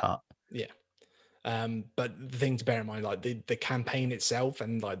Snyder Cut." But the thing to bear in mind, like the campaign itself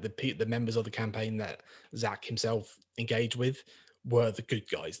and like the members of the campaign that Zack himself engaged with were the good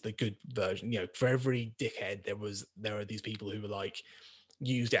guys, the good version. For every dickhead, there are these people who were like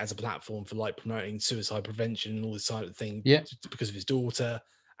used it as a platform for like promoting suicide prevention and all this sort of thing because of his daughter,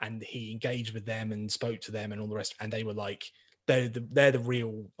 and he engaged with them and spoke to them and all the rest, and they were like they're the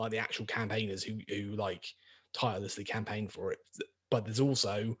real, like, the actual campaigners who like tirelessly campaigned for it. But there's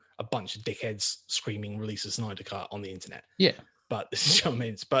also a bunch of dickheads screaming "Release the Snyder Cut" on the internet. But this is what I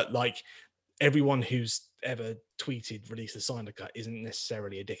mean. But like everyone who's ever tweeted "Release the Snyder Cut" isn't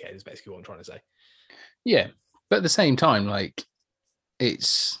necessarily a dickhead, is basically what I'm trying to say. But at the same time, like,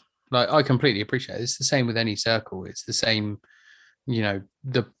 it's like, I completely appreciate it. It's the same with any circle. It's the same, the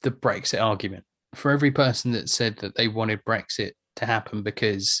Brexit argument. For every person that said that they wanted Brexit to happen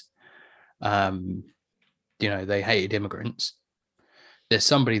because they hated immigrants, there's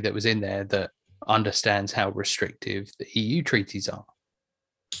somebody that was in there that understands how restrictive the EU treaties are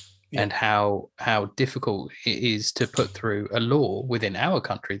and how difficult it is to put through a law within our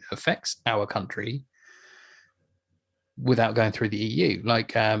country that affects our country without going through the EU,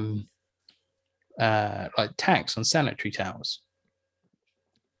 like tax on sanitary towels.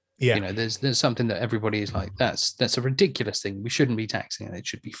 There's something that everybody is like, that's a ridiculous thing. We shouldn't be taxing it. It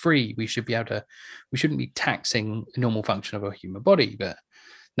should be free. We shouldn't be taxing a normal function of a human body. But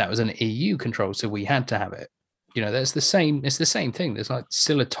that was an EU control, so we had to have it. It's the same thing. There's like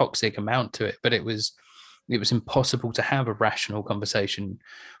still a toxic amount to it, but it was impossible to have a rational conversation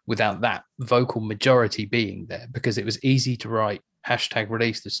without that vocal majority being there, because it was easy to write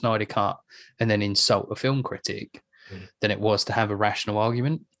 #release the Snyder Cut and then insult a film critic than it was to have a rational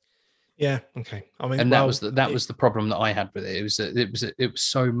argument. Okay. I mean, and that was the problem that I had with it. It was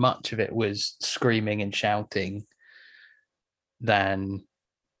so much of it was screaming and shouting than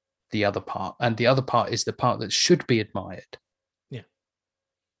the other part, and the other part is the part that should be admired.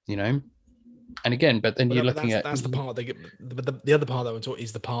 And again, but then you're looking at that's the part they get. The other part that I want to talk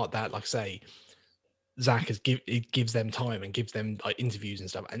is the part that, like I say, Zach gives them time and gives them like interviews and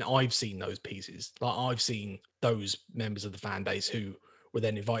stuff. And I've seen those pieces. Like I've seen those members of the fan base who were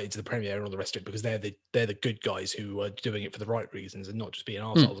then invited to the premiere and all the rest of it because they're the good guys who are doing it for the right reasons and not just being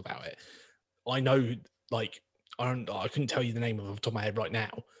arseholes about it. I know, like I couldn't tell you the name of it off the top of my head right now,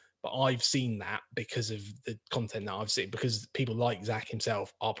 but I've seen that because of the content that I've seen, because people like Zach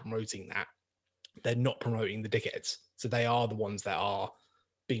himself are promoting that. They're not promoting the dickheads. So they are the ones that are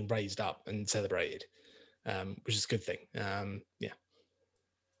being raised up and celebrated, which is a good thing.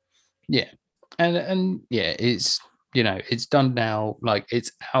 Yeah. And yeah, it's, it's done now. Like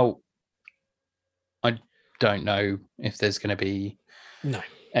it's out. I don't know if there's going to be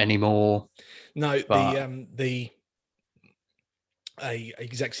any more. No, the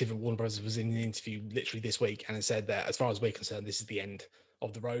executive at Warner Bros. Was in an interview literally this week and has said that as far as we're concerned, this is the end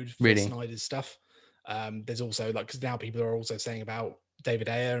of the road for Snyder's stuff. There's also because now people are also saying about David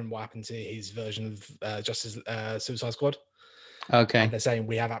Ayer and what happened to his version of Justice Suicide Squad. Okay. And they're saying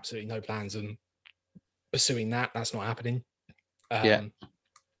we have absolutely no plans on pursuing that. That's not happening.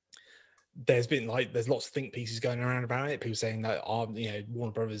 There's been there's lots of think pieces going around about it. People saying that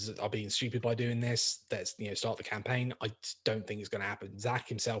Warner Brothers are being stupid by doing this. Let's start the campaign. I don't think it's going to happen. Zach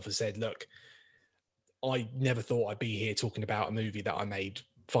himself has said, "Look, I never thought I'd be here talking about a movie that I made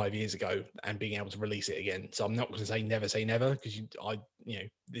 5 years ago and being able to release it again. So I'm not going to say never because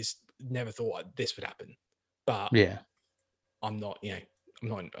this never thought this would happen. But I'm not going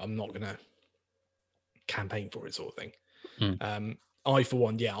to campaign for it, sort of thing." I, for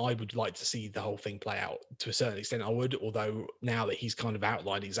one, I would like to see the whole thing play out to a certain extent. I would, although now that he's kind of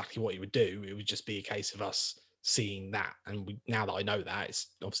outlined exactly what he would do, it would just be a case of us seeing that. And now that I know that, it's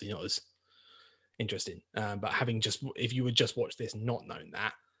obviously not as interesting. But if you would just watch this not knowing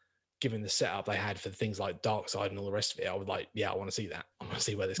that, given the setup they had for things like Darkseid and all the rest of it, I would I want to see that. I want to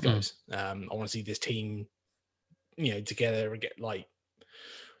see where this goes. I want to see this team, together and get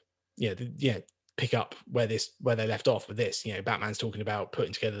pick up where they left off with this. Batman's talking about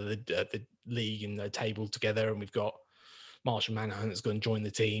putting together the league and the table together, and we've got Martian Manhunt that's going to join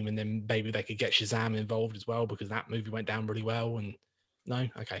the team, and then maybe they could get Shazam involved as well because that movie went down really well. And never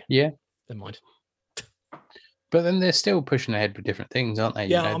mind. But then they're still pushing ahead with different things, aren't they?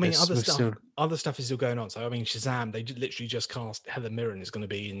 Yeah, I mean, other stuff is still going on. So I mean, Shazam, they literally just cast Helen Mirren is going to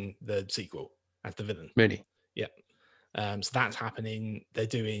be in the sequel as the villain. Really? Yeah. So that's happening. They're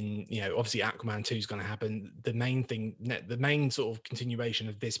doing, obviously Aquaman 2 is going to happen. The main sort of continuation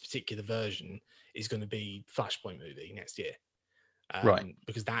of this particular version is going to be Flashpoint movie next year. Right.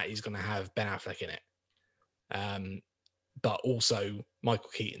 Because that is going to have Ben Affleck in it. But also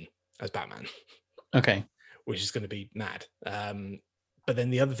Michael Keaton as Batman. Okay. Which is going to be mad. But then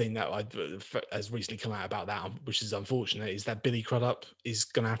the other thing that has recently come out about that, which is unfortunate, is that Billy Crudup is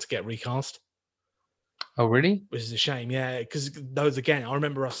going to have to get recast. Oh, really? Which is a shame, yeah. Because those, again, I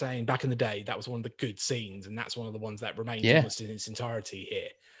remember us saying back in the day that was one of the good scenes, and that's one of the ones that remains almost in its entirety here.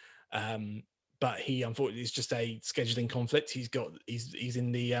 But he, unfortunately, is just a scheduling conflict. He's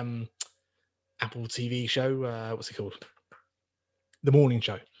in the Apple TV show. What's it called? The Morning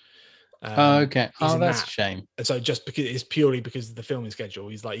Show. Okay. Oh, that's a shame. And so just because it's purely because of the filming schedule,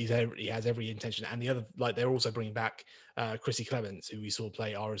 he has every intention. And the other, they're also bringing back Chrissy Clements, who we saw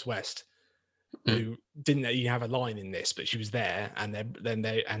play Iris West, who didn't even have a line in this, but she was there, and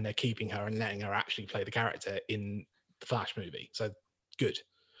they're keeping her and letting her actually play the character in the Flash movie. So good.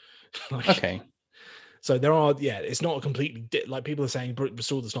 Okay. So there are, it's not a completely like people are saying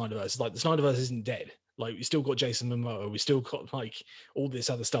restore the Snyderverse. Like the Snyderverse isn't dead. Like we still got Jason Momoa, we still got like all this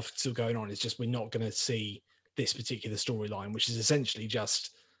other stuff still going on. It's just we're not going to see this particular storyline, which is essentially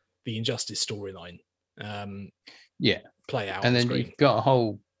just the Injustice storyline. Play out. And then you've got a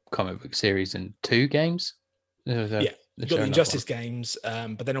whole comic book series and 2 games. You've got the Injustice games,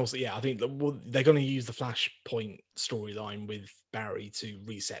 but then also, I think they're going to use the Flashpoint storyline with Barry to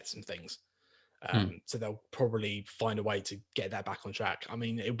reset some things. So they'll probably find a way to get that back on track. I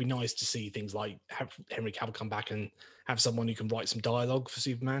mean, it would be nice to see things like have Henry Cavill come back and have someone who can write some dialogue for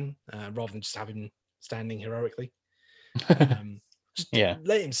Superman rather than just have him standing heroically.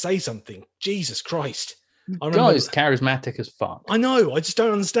 Let him say something. Jesus Christ. Guy's charismatic as fuck. I know. I just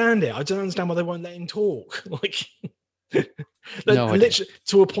don't understand it. I don't understand why they won't let him talk. Like, literally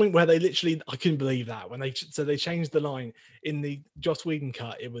to a point where they literally, I couldn't believe that when they changed the line in the Joss Whedon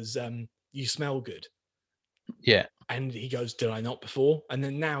cut. It was, "You smell good." Yeah. And he goes, "Did I not before?" And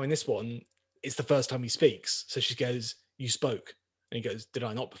then now in this one, it's the first time he speaks. So she goes, "You spoke." And he goes, "Did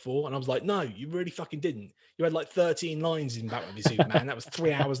I not before?" And I was like, "No, you really fucking didn't. You had like 13 lines in Batman v Superman. That was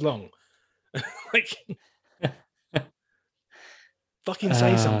 3 hours long." Like, fucking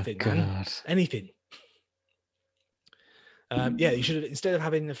say something, God. man. Anything. Yeah, you should have, instead of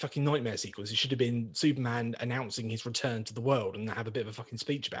having the fucking nightmare sequence, it should have been Superman announcing his return to the world and have a bit of a fucking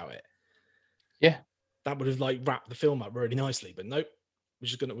speech about it. Yeah, that would have like wrapped the film up really nicely. But nope,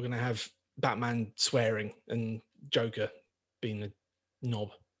 we're gonna have Batman swearing and Joker being a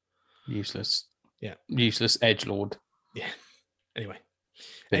knob. Useless. Yeah, useless edgelord. Yeah. Anyway,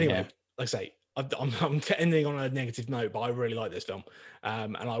 yeah. like I say, I'm ending on a negative note, but I really like this film,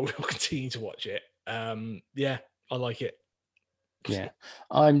 and I will continue to watch it. Yeah, I like it. Yeah,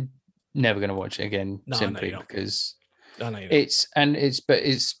 I'm never going to watch it again simply because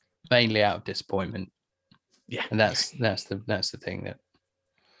it's mainly out of disappointment. Yeah, and that's the thing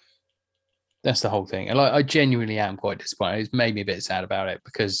that's the whole thing. And like, I genuinely am quite disappointed. It's made me a bit sad about it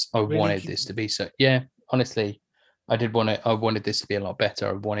because I wanted this to be so. Yeah, honestly, I did want it. I wanted this to be a lot better.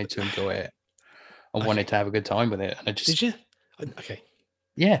 I wanted to enjoy it. I wanted to have a good time with it. And I just did you? Okay.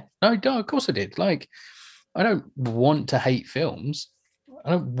 Yeah, no, of course I did. Like, I don't want to hate films.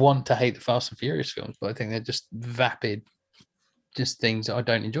 I don't want to hate the Fast and Furious films, but I think they're just vapid, just things that I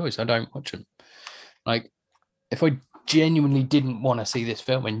don't enjoy, so I don't watch them. Like, if I genuinely didn't want to see this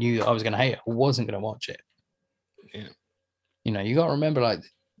film and knew that I was going to hate it, I wasn't going to watch it. Yeah. You know, you got to remember, like,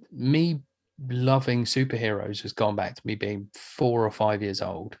 me loving superheroes has gone back to me being 4 or 5 years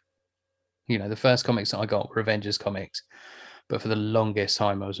old. You know, the first comics that I got were Avengers comics, but for the longest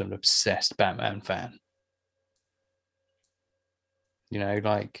time, I was an obsessed Batman fan. You know,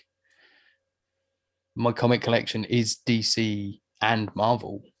 like, my comic collection is DC and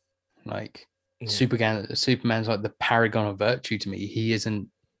Marvel. Like, Superman's like the paragon of virtue to me. He isn't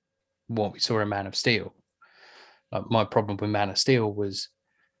what we saw in Man of Steel. Like, my problem with Man of Steel was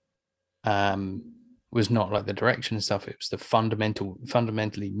not like the direction and stuff. It was the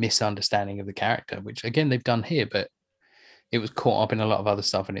fundamentally misunderstanding of the character, which again they've done here, but it was caught up in a lot of other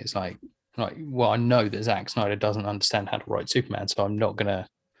stuff. And it's like, well, I know that Zack Snyder doesn't understand how to write Superman, so I'm not gonna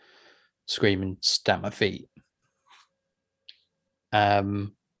scream and stamp my feet.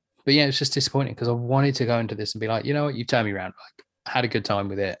 But yeah, it's just disappointing because I wanted to go into this and be like, you know what, you turned me around. Like, I had a good time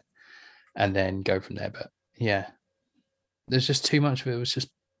with it, and then go from there. But yeah, there's just too much of it. It was just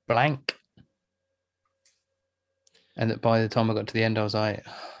blank. And that by the time I got to the end, I was like,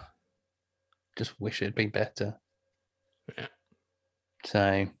 just wish it'd been better. Yeah.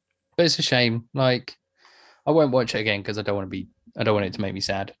 So, but it's a shame. Like, I won't watch it again because I don't want it to make me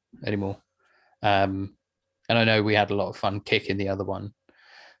sad anymore. And I know we had a lot of fun kicking the other one.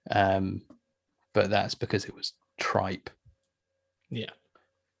 But that's because it was tripe. Yeah.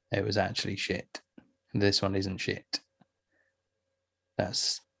 It was actually shit. This one isn't shit.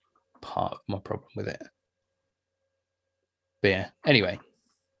 That's part of my problem with it. But yeah, anyway.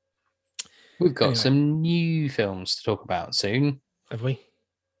 We've got some new films to talk about soon. Have we?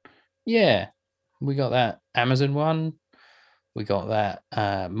 Yeah. We got that Amazon one. We got that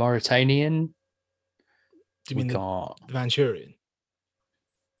Mauritanian. Do you mean the Manchurian?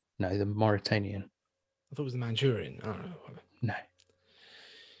 No, the Mauritanian. I thought it was the Manchurian. I don't know.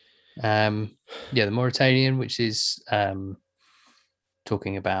 No. Yeah, the Mauritanian, which is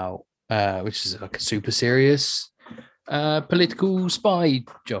talking about which is like a super serious political spy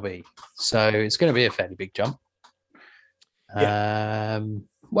jobby. So it's going to be a fairly big jump. Yeah.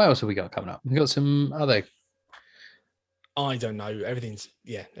 What else have we got coming up? We've got some other. I don't know. Everything's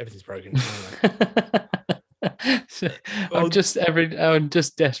broken. I'm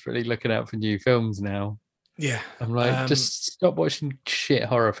just desperately looking out for new films now. Yeah. I'm like, just stop watching shit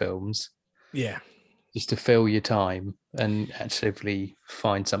horror films. Yeah. Just to fill your time and actually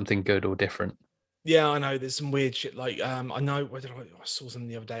find something good or different. Yeah, I know. There's some weird shit. Like, I know. I saw something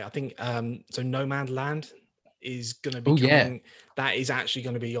the other day. I think so. No Man's Land is going to be coming. Yeah. That is actually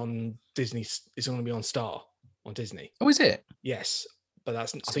going to be on Disney. It's going to be on Star on Disney. Oh, is it? Yes, but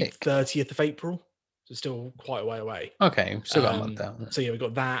that's I think 30th of April. So still quite a way away. Okay, still got a month out. So yeah, we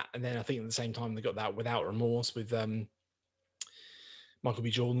got that, and then I think at the same time they got that Without Remorse with Michael B.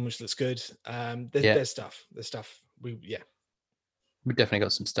 Jordan, which looks good. There's stuff. There's stuff. We definitely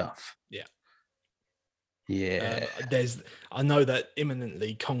got some stuff. Yeah. Yeah. I know that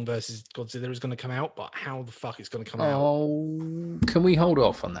imminently Kong versus Godzilla is going to come out, but how the fuck it's going to come out? Oh, can we hold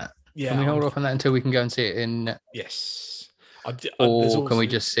off on that? Yeah. Can we hold off on that until we can go and see it in? Yes. Or can we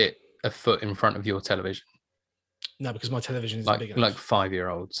just sit a foot in front of your television? No, because my television isn't big enough. Like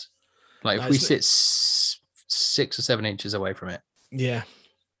 5-year-olds. Like, if we sit 6 or 7 inches away from it. Yeah.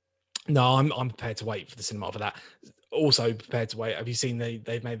 No, I'm prepared to wait for the cinema for that. Also prepared to wait. Have you seen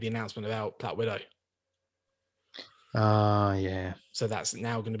they've made the announcement about Black Widow? Yeah. So that's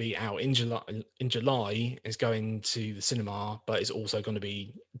now going to be out in July. In July, it's going to the cinema, but it's also going to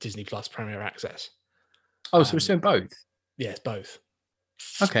be Disney Plus Premier Access. Oh, so we're doing both. Yeah, it's both.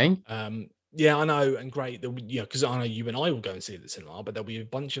 Okay. Yeah, I know, and great. Yeah, because I know you and I will go and see it at the cinema, but there'll be a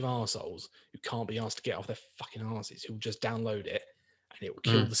bunch of arseholes who can't be asked to get off their fucking arses who'll just download it, and it will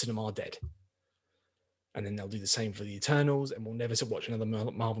kill the cinema dead. And then they'll do the same for the Eternals, and we'll never watch another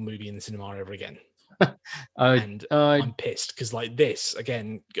Marvel movie in the cinema ever again. And I'm pissed because, like, this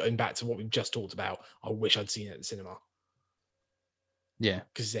again, going back to what we've just talked about, I wish I'd seen it at the cinema. Yeah,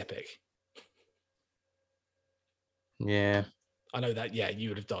 because it's epic. Yeah, I know that. Yeah, you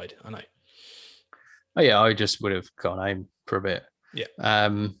would have died. I know. Oh yeah, I just would have gone home for a bit. Yeah.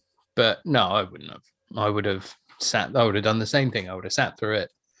 But no, I wouldn't have. I would have sat. I would have done the same thing. I would have sat through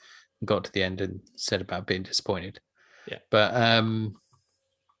it, got to the end, and said about being disappointed. Yeah. But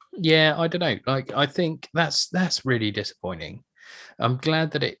yeah, I don't know. Like, I think that's really disappointing. I'm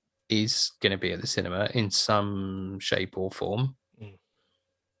glad that it is going to be at the cinema in some shape or form.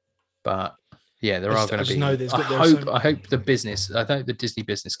 But yeah, there are going to be. I hope the business. I hope the Disney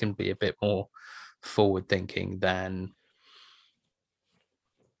business can be a bit more forward thinking than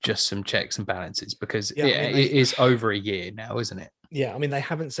just some checks and balances, because it is over a year now, isn't it? Yeah, I mean, they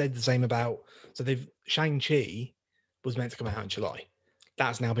haven't said the same about. So they've Shang-Chi was meant to come out in July.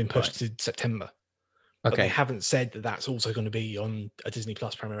 That's now been pushed to September. But they haven't said that that's also going to be on a Disney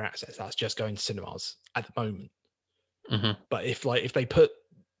Plus Premier Access. That's just going to cinemas at the moment. But if they put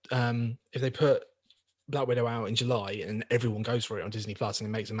Black Widow out in July and everyone goes for it on Disney Plus and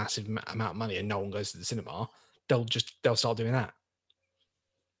it makes a massive amount of money and no one goes to the cinema, they'll start doing that.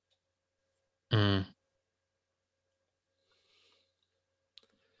 So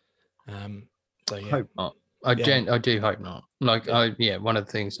yeah. Hope not. I do hope not. Like, one of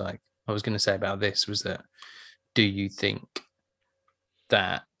the things like I was going to say about this was that, do you think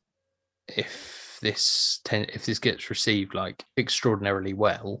that if this gets received like extraordinarily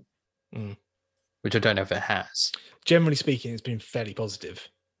well, which I don't know if it has, generally speaking, it's been fairly positive.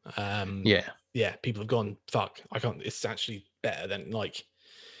 Yeah, people have gone, fuck, I can't. It's actually better than like,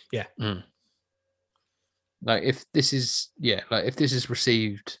 yeah. Like, if this is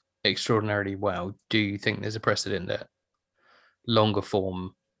received extraordinarily well, do you think there's a precedent that longer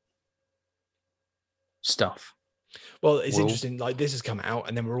form stuff? Well, it's interesting. Like, this has come out,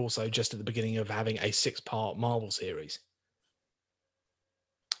 and then we're also just at the beginning of having a 6-part Marvel series.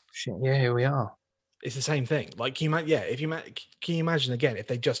 Shit, yeah, here we are. It's the same thing. Like, can you imagine again if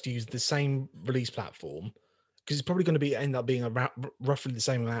they just used the same release platform? Because it's probably going to end up being roughly the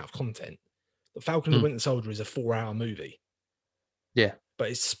same amount of content. The Falcon and the Winter Soldier is a 4-hour movie. Yeah, but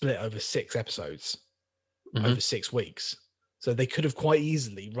it's split over 6 episodes over 6 weeks. So they could have quite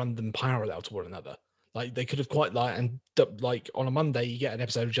easily run them parallel to one another. Like, they could have quite on a Monday you get an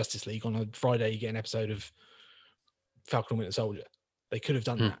episode of Justice League, on a Friday you get an episode of Falcon and Winter Soldier. They could have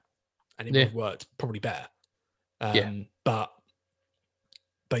done that, and it would have worked probably better. But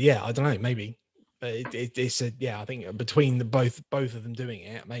yeah, I don't know. Maybe it's I think between both of them doing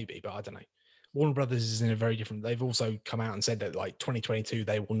it, maybe. But I don't know. Warner Brothers is in a very different. They've also come out and said that like 2022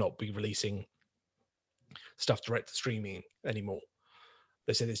 they will not be releasing stuff direct to streaming anymore.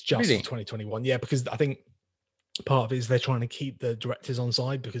 They said it's just for 2021. Yeah, because I think part of it is they're trying to keep the directors on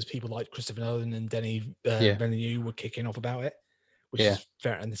side, because people like Christopher Nolan and Denis Villeneuve were kicking off about it, which is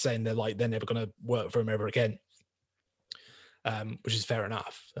fair, and they're saying they're never going to work for him ever again, which is fair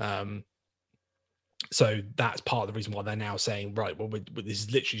enough. So that's part of the reason why they're now saying, right, well, this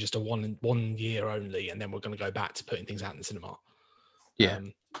is literally just a 1 year only, and then we're going to go back to putting things out in the cinema. Yeah.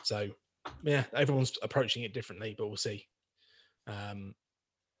 So yeah, everyone's approaching it differently, but we'll see.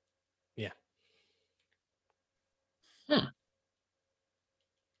 Yeah.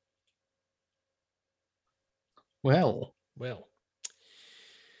 Well.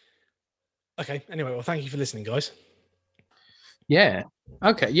 Okay. Anyway, well, thank you for listening, guys. Yeah.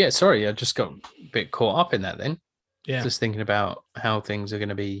 Okay. Yeah. Sorry, I just got a bit caught up in that then. Yeah. Just thinking about how things are going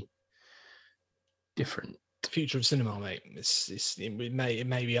to be different. The future of cinema, mate. It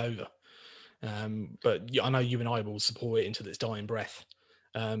may be over. But I know you and I will support it until its dying breath.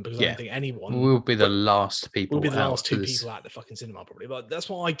 Because I don't think anyone will be the last people. We'll be the last 2 people at the fucking cinema, probably. But that's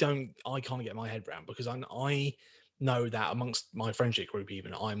what I can't get my head around, because I know that amongst my friendship group,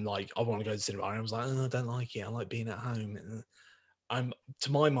 even I'm like, I want to go to the cinema, and I was like, I don't like it. I like being at home. And I'm,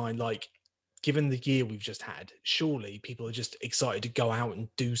 to my mind, like, given the year we've just had, surely people are just excited to go out and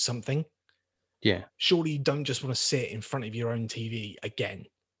do something. Yeah. Surely you don't just want to sit in front of your own TV again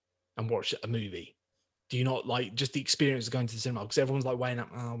and watch a movie. Do you not like just the experience of going to the cinema? Because everyone's like weighing up,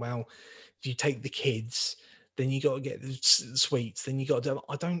 oh, well, if you take the kids, then you got to get the sweets, then you got to do.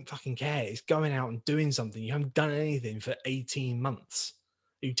 I don't fucking care. It's going out and doing something. You haven't done anything for 18 months.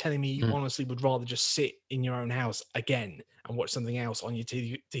 Are you telling me you honestly would rather just sit in your own house again and watch something else on your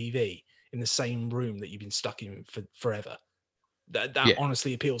TV in the same room that you've been stuck in for forever? That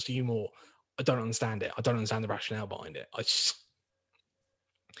honestly appeals to you more. I don't understand it. I don't understand the rationale behind it. But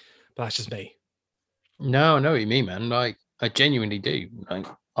that's just me. No, I know what you mean, man. Like, I genuinely do. Like,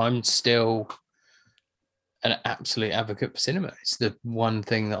 I'm still an absolute advocate for cinema. It's the one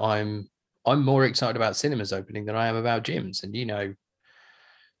thing that I'm more excited about cinemas opening than I am about gyms. And you know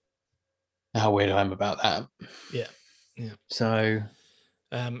how weird I am about that. Yeah. So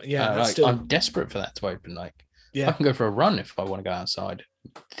I'm desperate for that to open. Like, I can go for a run if I want to go outside,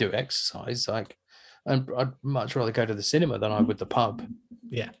 do exercise. Like, and I'd much rather go to the cinema than I would the pub.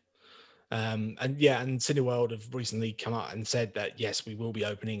 Yeah. And Cineworld have recently come out and said that yes, we will be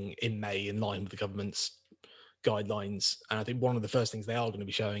opening in May in line with the government's guidelines. And I think one of the first things they are going to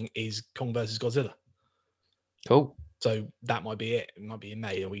be showing is Kong versus Godzilla. Cool. So that might be it. It might be in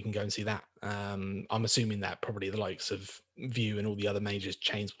May, and we can go and see that. I'm assuming that probably the likes of View and all the other major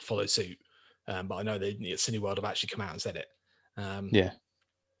chains will follow suit. But I know that Cineworld have actually come out and said it.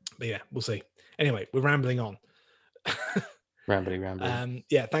 But yeah, we'll see. Anyway, we're rambling on. Rambling.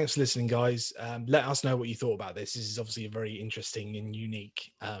 Thanks for listening, guys. Let us know what you thought about this. This is obviously a very interesting and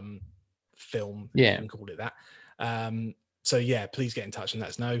unique film, if you can call it that. Please get in touch and let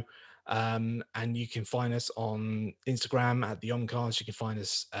us know. And you can find us on Instagram at the Omcast. You can find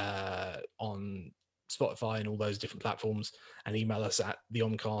us on Spotify and all those different platforms, and email us at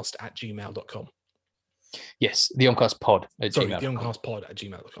theomcast@gmail.com. Yes, the Omcastpod at gmail.com. The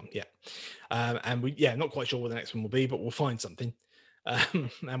Omcastpod@gmail.com. Yeah. And we not quite sure what the next one will be, but we'll find something. And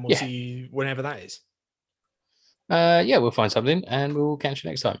we'll see you whenever that is. We'll find something and we'll catch you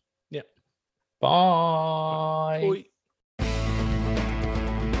next time. Yeah. Bye. Bye.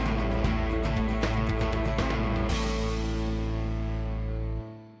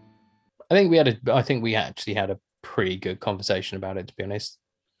 I think we actually had a pretty good conversation about it, to be honest.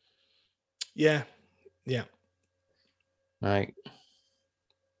 Yeah. Right.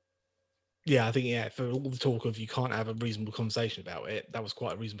 Yeah, I think for all the talk of you can't have a reasonable conversation about it, that was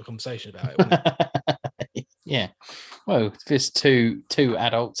quite a reasonable conversation about it, wasn't it? Yeah. Well, if it's two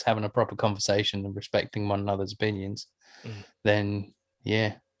adults having a proper conversation and respecting one another's opinions, then